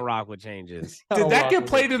 I don't rock with changes. I Did don't that rock get with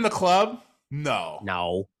played it. in the club? No.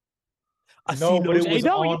 No. I No, see but it change. was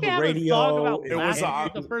No, you on can the have a song radio. about It was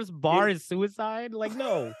black on- the first bar is suicide. Like,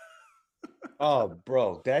 no. Oh,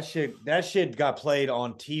 bro, that shit got played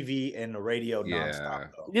on TV and the radio Yeah. nonstop.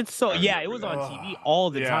 Though. It's so I yeah, it remember was that. on TV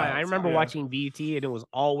all the Yeah, time. I remember yeah. watching BT and it was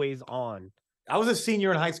always on. I was a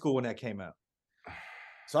senior in high school when that came out,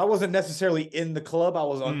 so I wasn't necessarily in the club. I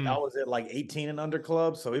was on. Mm. I was at like 18 and under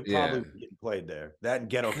club, so it probably Yeah. was getting played there. That and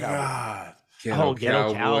Ghetto Cowboy. God.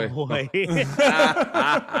 Ghetto Cowboy.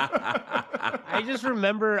 I just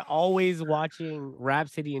remember always watching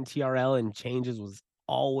Rhapsody and TRL, and Changes was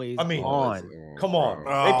always I mean, on. Come on,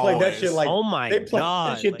 bro. they played that shit Always. like Oh my they played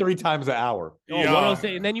god! that shit like- 3 times an hour. Oh, Yeah.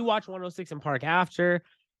 106, and then you watch 106 in Park after,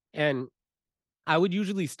 and I would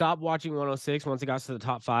usually stop watching 106 once it got to the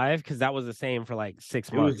top 5 because that was the same for like 6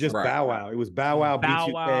 It was months. just Right. Bow Wow. It was Bow Wow, Bow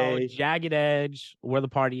B2K. Wow, Jagged Edge, Where the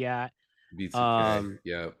Party At, B2K.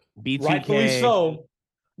 Yep. B2K. Rightfully so.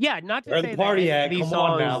 Yeah, not to Where say the party that at? these Come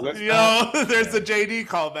on now. songs- Let's Yo, not- there's the JD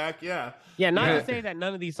callback. Yeah. Yeah, not Yeah. to say that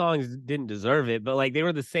none of these songs didn't deserve it, but like they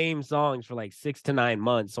were the same songs for like 6 to 9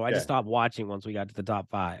 months. So I just Yeah. stopped watching once we got to the top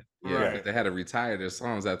 5. Yeah, Right. but they had to retire their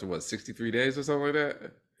songs after what, 63 days or something like that?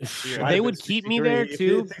 Yeah. Might They have would been keep me 63. there If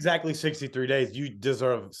too. It's exactly 63 days. You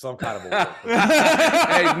deserve some kind of award.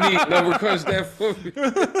 Hey, neat. Number crunch that for me.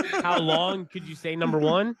 How long could you say number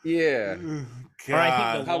 1? Yeah. Or I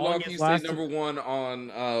think God. How long longest can you stay lasting- number one on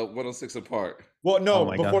 106 apart? Well, no, Oh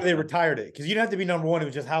my before God. they retired it, because you didn't have to be number one. It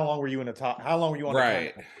was just how long were you in the top? How long were you on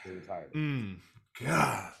Right. the countdown before they retired it?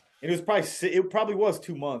 God. And it was probably it probably was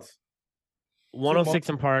 2 months. 106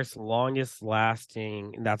 in Parks, longest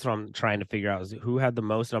lasting. That's what I'm trying to figure out is who had the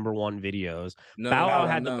most number 1 videos. No, Bow Wow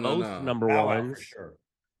no, had the most number Bow Wow ones, for sure.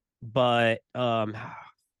 but How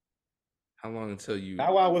long until you?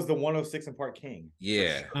 Bow Wow was the 106 and Park king. for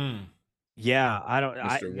Yeah. sure. yeah, I don't.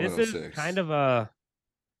 Mr. This is 106. kind of a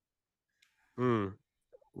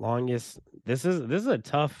longest. This is a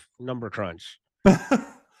tough number crunch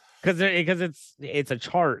because it's a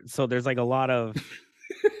chart, so there's like a lot of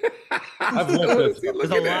I've looked at See, stuff. look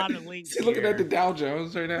there's a at lot that. of links. See, looking at the here. Dow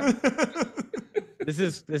Jones right now. This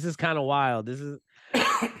is kind of wild. This is.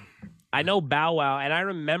 I know Bow Wow, and I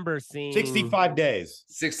remember seeing 65 days.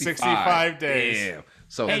 65 days. Damn.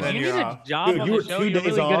 So Hey, And do you then need you're a off. job Dude, on you the were show? 2 You're days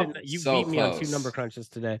really good off? at, you So beat me on 2 close. number crunches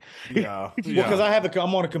today. Yeah. Well, because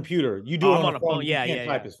I'm on a computer. You do Oh, it I'm on a phone. Yeah, you can't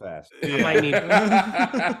yeah, type yeah. as fast. I might need.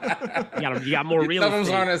 You got more real Some of them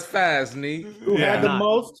estate. aren't as fast, Neat. Who Yeah. had the Not-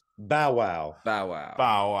 most? Bow Wow. Bow Wow.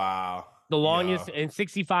 Bow Wow. The longest Yeah. in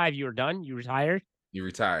 65, you were done. You retired. You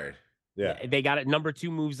retired. Yeah. They got it. Number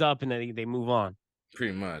 2 moves up, and then they move on.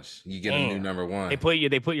 Pretty much. You get a new Damn. number one. They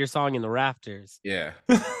put your song in the rafters. Yeah.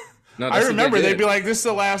 No, I that's what remember they they'd did. be like, "This is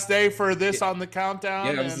the last day for this on the countdown."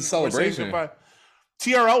 Yeah, it was the and we're saying celebration. goodbye."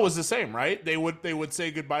 TRL was the same, right? They would say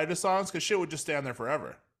goodbye to songs because shit would just stand there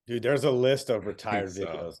forever. Dude, there's a list of retired so.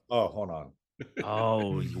 videos. Oh, hold on.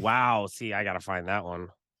 Oh wow! See, I gotta find that one.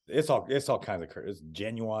 It's all kinds of it's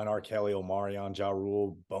Genuine, R. Kelly, Omarion, Ja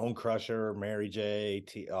Rule, Bone Crusher, Mary J.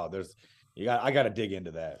 I gotta dig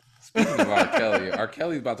into that. Speaking of R.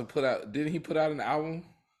 Kelly's about to put out. Didn't he put out an album?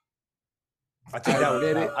 I think I that was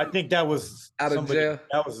admit it. I think that was Out of somebody- jail.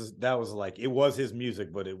 That was like it was his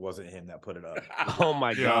music, but it wasn't him that put it up. Oh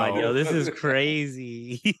my god, Yo. yo, this is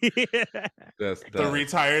crazy. That's The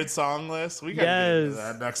retired song list. We got to get into Yes.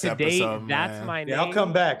 that next Today, episode. that's man. my name. Yeah, I'll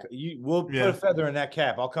come back. We'll put Yeah. a feather in that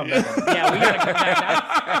cap. I'll come back. Yeah, we gotta come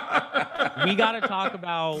back. We gotta talk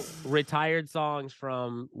about retired songs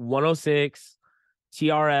from 106,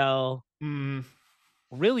 TRL. Mm,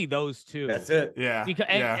 Really, those two. That's it. yeah. Because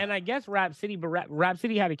yeah. and I guess Rap City, but Rap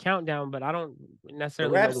City had a countdown, but I don't The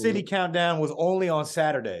necessarily. know Rap the City week. countdown was only on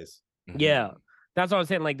Saturdays. Yeah, that's what I'm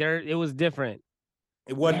saying. Like it was different.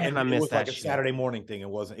 It wasn't. Man, I it missed was like that a shit. Saturday morning thing. It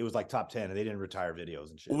wasn't. It was like top 10, and they didn't retire videos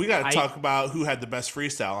and shit. We got I- to talk about who had the best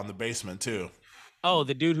freestyle on the basement too. Oh,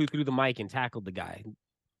 the dude who threw the mic and tackled the guy.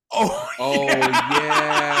 Oh, Oh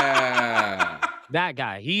yeah. That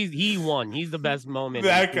guy. He won. He's the best moment.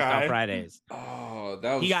 That in Freestyle guy. Fridays. Oh,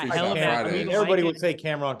 that was He got Freestyle hella mad. I Fridays. mean, Everybody Mike would and- say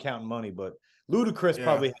Cameron counting money, but Ludacris Yeah.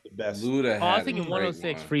 probably had the best. Luda Oh, I was had thinking a great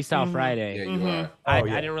 106 one. Freestyle Mhm. Friday. Yeah, you Mhm. are. I Oh,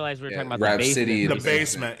 yeah. didn't realize we were Yeah, talking about Rap the basement. City and the the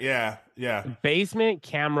basement. Yeah. Yeah. Basement,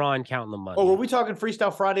 Cameron counting the money. Oh, were we talking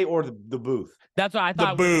Freestyle Friday or the booth? That's what I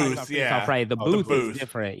thought. The we were talking booth, about Freestyle yeah. Friday. The Oh, the booth is booth.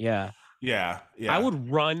 different. Yeah. Yeah. Yeah. I would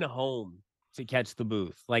run home to catch the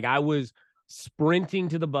booth. Like I was sprinting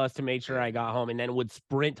to the bus to make sure I got home, and then would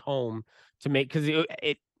sprint home to make because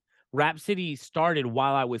it Rap City started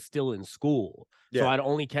while I was still in school, so Yeah. I'd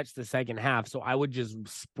only catch the second half. So I would just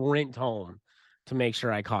sprint home to make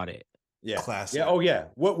sure I caught it. Yeah. Classic. Yeah. Oh yeah.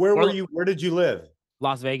 Where Well- were you? Where did you live?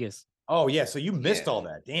 Las Vegas, Oh yeah. So you missed Yeah. all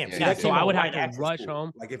that. Damn. Yeah, See, yeah, that so came I out would have right to after rush school.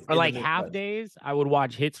 home. Like if, or in like the half Midwest. days. I would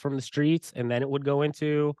watch Hits from the Streets, and then it would go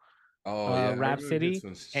into Oh yeah, Rap Hits City,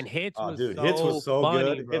 was- and Hits Oh, was dude, so Hits was so funny,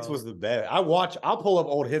 good. bro. Hits was the best. I'll pull up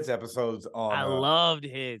old Hits episodes on. I loved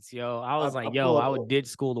Hits, yo. I was I like, pull yo, up I old- would ditch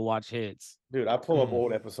school to watch Hits. Dude, I pull up Mm.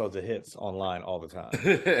 old episodes of Hits online all the time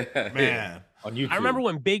Man. on YouTube. I remember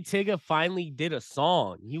when Big Tigga finally did a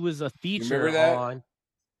song. He was a feature that? on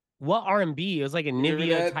what R&B? It was like a remember Nivea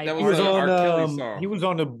that? type. That he was was an on. R. Kelly song. He was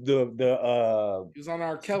on the He was on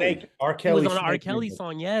R. Kelly. Snake, R. He Kelly. was on an R. Snake Kelly remix.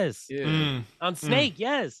 song, yes. Yeah. Mm. On Snake,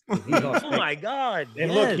 yes. He was on Oh Snake. my god.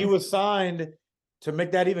 And yes. look, he was signed to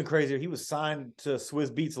make that even crazier. He was signed to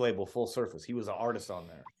Swizz Beats label, Full Surface. He was an artist on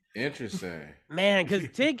there. Interesting. man, because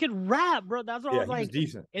Tig could rap, bro. That's what I Yeah, was he was like.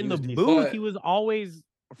 decent. In He the was decent. booth, But he was always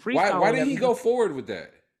freestyling. Why did he everything. go forward with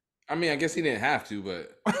that? I mean, I guess he didn't have to,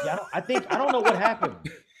 but Yeah, I don't know what happened.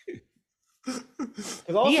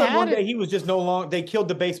 Because all of He a sudden had one it. day he was just no longer. They killed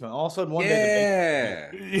the basement. All of a sudden one day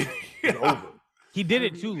yeah. the basement was Yeah. over. He did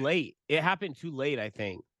it too late. It happened too late, I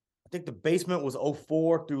think. I think the basement was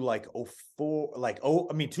 04 through like 04,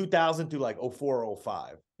 2000 through like 04 or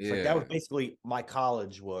 05. It's like that was Yeah. basically my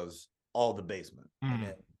college was all the basement. And Mm.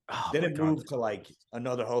 then, Oh then my it God. moved to like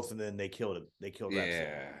another host, and then they killed it. They killed that. shit.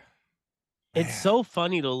 Yeah. It's Man. so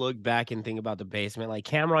funny to look back and think about the basement. Like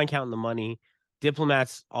Cameron counting the money.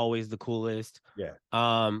 Diplomat's always the coolest. Yeah.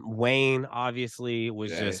 Wayne obviously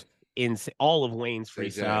was Jay. just insane. All of Wayne's Say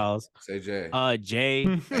Jay. freestyles. Say Jay.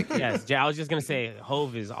 Jay. Thank you. Yes, Jay. I was just gonna say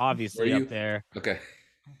Hove is obviously you? up there. Okay.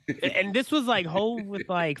 And this was like Hove with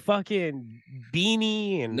like fucking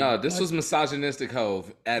Beanie and No, this was misogynistic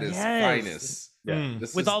Hove at its Yes. finest. Yeah. Mm.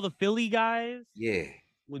 This with is- all the Philly guys yeah.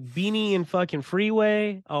 with Beanie and fucking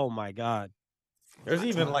Freeway. Oh my god. There's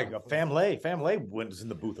even like a family. Family was in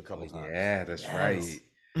the booth a couple times. Yeah, that's Yes. right.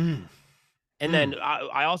 Mm. And then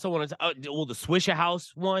I also wanted to the Swisher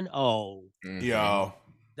House one. Oh, Mhm. Yo.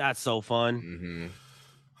 that's so fun. Mhm.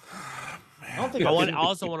 I don't think I I've want seen-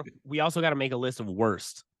 also want to. We also got to make a list of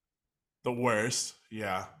worst. The worst.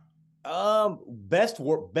 Yeah.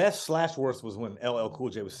 Best slash worst was when LL Cool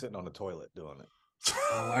J was sitting on the toilet doing it.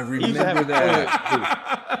 Oh, I used to have remember a toilet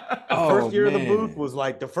that. The Oh, first year of the man. booth was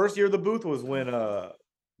like the first year of the booth was when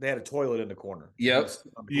they had a toilet in the corner. Yep. He was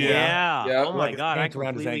sitting on the corner. Yeah. Yeah. Oh my Like his god, I pants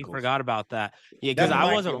around his completely ankles. forgot about that. Yeah, because That's I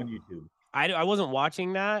my wasn't. on YouTube. I wasn't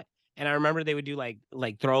watching that, and I remember they would do like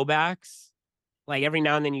throwbacks. Like every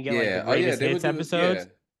now and then you get like Yeah. the Oh, yeah. greatest They would hits do, episodes,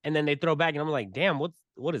 yeah. and then they throw back, and I'm like, damn,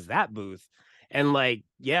 what is that booth? And like,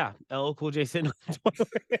 yeah, LL Cool J sitting on the toilet.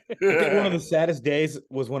 I think one of the saddest days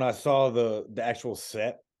was when I saw the actual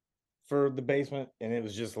set for the basement, and it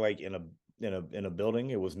was just like in a building.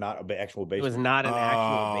 It was not an actual It basement. was not an Oh,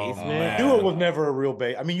 actual basement. man. I knew it was never a real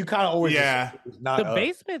base. I mean, you kind of always Yeah. assume it was not The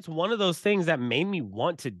basement's one of those things that made me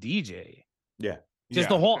want to DJ. Yeah. Just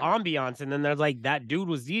Yeah. the whole ambiance, and then there's like that dude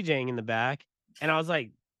was DJing in the back, and I was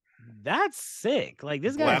like, "That's sick!" Like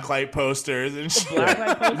this guy, Blacklight posters and shit.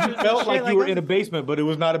 Blacklight posters You and felt shit, like you were in a that's- basement, but it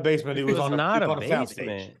was not a basement. It was, was on not it a was on a soundstage.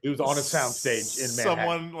 basement. It was on a soundstage in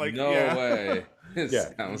Manhattan. Someone like No yeah. way. Yeah.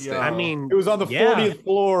 Soundstage. Yeah. I mean, It was on the yeah. 40th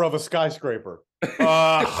floor of a skyscraper.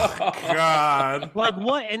 Oh God. Like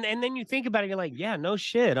what? And then you think about it, you're like, "Yeah, no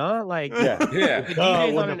shit, huh?" Like, Yeah. Yeah. the Duh, DJ's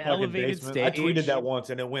it wasn't on a an fucking elevated basement. stage. I tweeted that once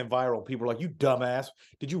and it went viral. People were like, "You dumbass!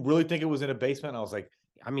 Did you really think it was in a basement?" And I was like,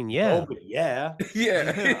 I mean, "Oh, yeah. but yeah."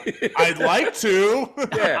 Yeah. I'd like to.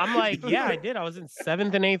 Yeah. I'm like, yeah, I did. I was in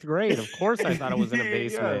 7th and 8th grade. Of course, I thought it was in a Yeah.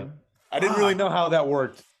 basement. I didn't really know how that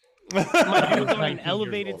worked. My I dude's was on an 19 years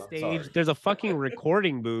elevated old, I'm stage. sorry. There's a fucking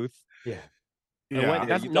recording booth. Yeah. And Yeah. what- Yeah,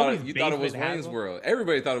 That's- you thought, nobody's you thought it was basement has Wayne's them. World.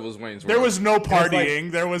 Everybody thought it was Wayne's World. There was no like-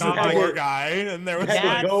 partying. There was a Stop it. poor guy, and there was You had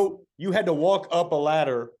That's- to go. You had to walk up a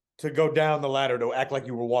ladder to go down the ladder to act like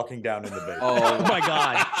you were walking down in the basement. Oh my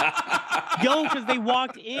God. Yo, because they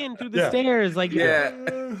walked in through the Yeah. stairs. Like, Yeah.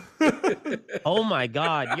 oh my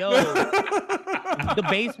God. Yo, the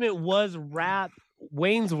basement was rap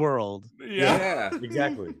Wayne's World. yeah. Yeah.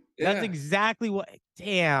 Exactly. That's Yeah. exactly what.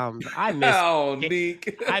 Damn, I miss. Oh,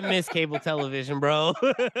 Neek. I miss cable television, bro.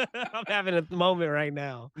 I'm having a moment right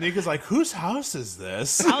now. Nick is like, whose house is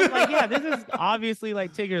this? I was like, yeah, this is obviously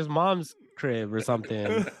like Tigger's mom's crib or something.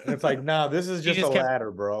 And it's like, nah, this is just a just kept-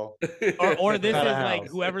 ladder, bro. Or this is Not a like house.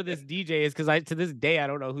 whoever this DJ is, because to this day I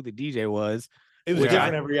don't know who the DJ was. It was Yeah.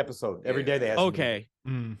 different every episode. Every day they had something Okay.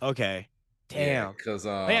 Okay. Damn. Because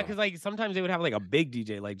Yeah, because like sometimes they would have like a big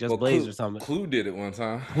DJ, like Just well, Blaze Clue- or something. Clue did it one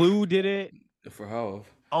time Clue did it. for Hove.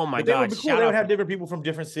 Oh my But they would god! be cool. Shout They out would have different people from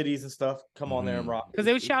different cities and stuff come on there and rock. because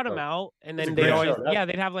they would It's shout him dope. out, and It's a then they great always show. That's-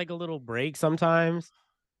 they'd have like a little break sometimes,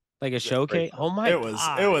 like a great showcase. show. Oh my It was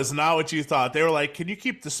god! not what you thought. They were like, "Can you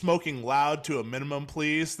keep the smoking loud to a minimum,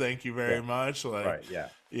 please? Thank you very much." Like, Right, yeah.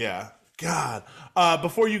 yeah. God.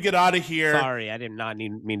 Before you get out of here, Sorry, I did not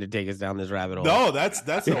mean to take us down this rabbit hole. no, that's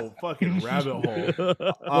a fucking rabbit hole.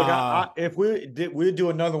 Look, if we'd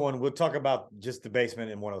do another one, we'll talk about just the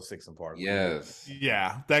basement in 106 and Park. Yes.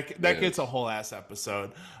 Yeah, that Yes. gets a whole ass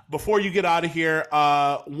episode. Before you get out of here,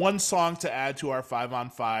 one song to add to our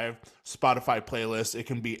 5-on-5 Spotify playlist. It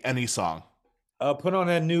can be any song. Put on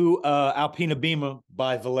that new Alpina Beamer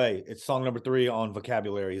by Valet. It's song number 3 on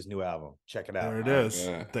Vocabulary, his new album. Check it out. There it is.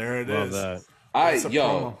 Yeah. There it Love is. that. That's a Yo,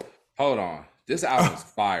 promo. hold on. This album's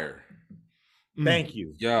fire. Thank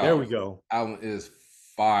you. Yeah. There we go. Album is I'm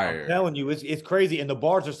fire. telling you, it's crazy, and the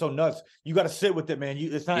bars are so nuts. You got to sit with it, man.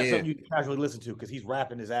 It's not Yeah. something you can casually listen to because he's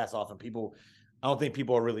rapping his ass off, and people, I don't think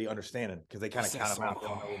people are really understanding because they kind of That's count him out. so They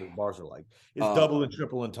don't know what his bars are like. It's Uh, double and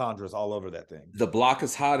triple entendres all over that thing. The Block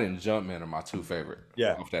is Hot and Jumpman are my 2 favorite.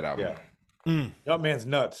 Yeah. Off that album. Yeah. Jumpman's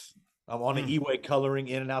nuts. I'm on the E-way coloring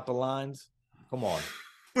in and out the lines. Come on.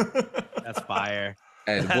 That's fire.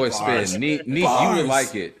 And the boy Bars. Spin. Neat, you Bars. would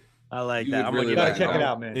like it. I like You that. would I'm really You gonna gotta like check it it.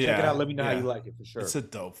 out, man. Check it Yeah, out. Let me know how yeah. you like it for sure. It's a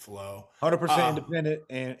dope flow. 100% Uh, independent,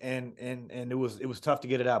 and it was tough to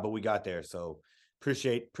get it out, but we got there. So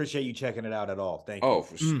appreciate you checking it out at all. Thank you. Oh,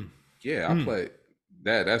 for sure. Yeah, I play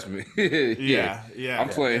that. That's me. Yeah, yeah. I'm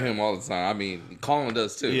playing him all the time. I mean, Colin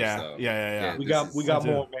does too. Yeah, so. yeah. we this got is- we got so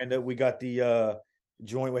more, man. We got the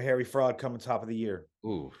joint with Harry Fraud coming top of the year.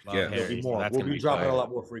 Ooh, Love yeah. Harry. There'll be so more. that's We'll gonna be be dropping fire. a lot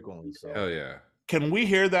more frequently. So Hell yeah. Can we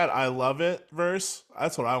hear that "I love it" verse?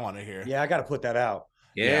 That's what I want to hear. yeah, I got to put that out.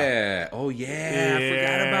 Yeah. Oh yeah. I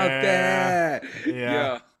forgot about Yeah. that.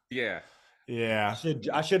 Yeah. Yeah. Yeah.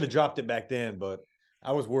 I should have dropped it back then, but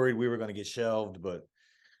I was worried we were going to get shelved. But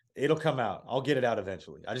it'll come out. I'll get it out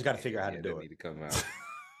eventually. I just got to figure out how to Yeah, do that it. need to come out.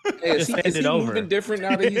 Hey, Just is send it he over. moving different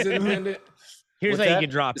now that he's independent? Here's What's how that? you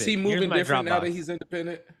can drop it. Is he Here's moving my different now that Dropbox. he's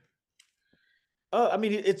independent? I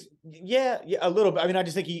mean, it's yeah, a little bit. I mean, I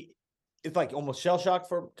just think it's like almost shell shock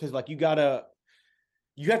because like you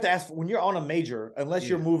have to ask when you're on a major, unless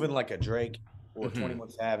you're Yeah. moving like a Drake or Mhm. 21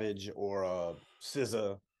 Savage or a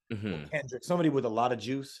SZA Mhm. or Kendrick, somebody with a lot of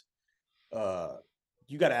juice.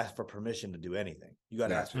 You got to ask for permission to do anything. You got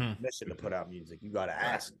to ask for Mm. permission to put out music. You got to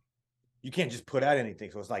ask. You can't just put out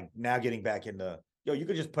anything. So it's like now getting back into you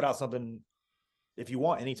could just put out something if you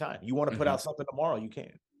want anytime. You want to put Mhm. out something tomorrow, you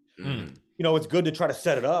can. Mhm. It's good to try to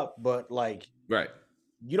set it up, but like Right.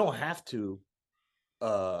 you don't have to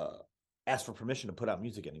ask for permission to put out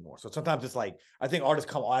music anymore. So sometimes it's like I think artists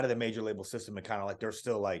come out of the major label system and kind of like they're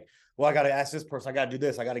still like, well, I got to ask this person, I got to do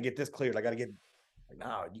this, I got to get this cleared, I got to get like,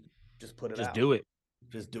 nah, you just put it Just out. do it.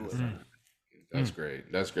 Just do it. Mhm. That's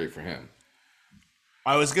great. That's great for him.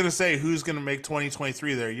 I was gonna say who's gonna make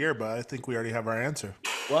 2023 their year, but I think we already have our answer.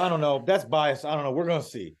 Well, I don't know. That's biased. I don't know. We're gonna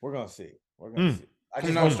see. We're gonna see. I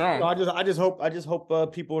Coming out strong. I just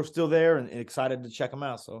hope people are still there and excited to check them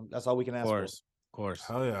out. So that's all we can Of ask for. course. Of course.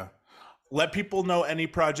 Hell yeah. Let people know any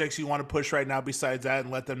projects you want to push right now besides that, and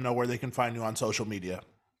let them know where they can find you on social media.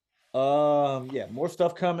 Yeah, more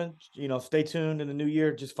stuff coming. Stay tuned in the new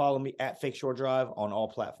year. Just follow me at Fake Shore Drive on all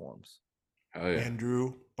platforms. Oh yeah.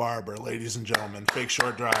 Andrew Barber, ladies and gentlemen, Fake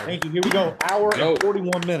Short Drive. Thank you. Here we go. Hour Yo. and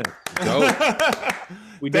 41 minutes. Go.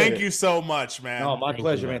 We did Thank it. you so much, man. No, my Thank you,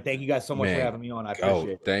 pleasure, man. man. Thank you guys so much Man, for having me on. I Go.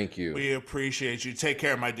 appreciate it. Thank you. We appreciate you. Take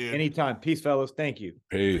care, my dude. Anytime. Peace, fellas. Thank you.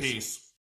 Peace. Peace.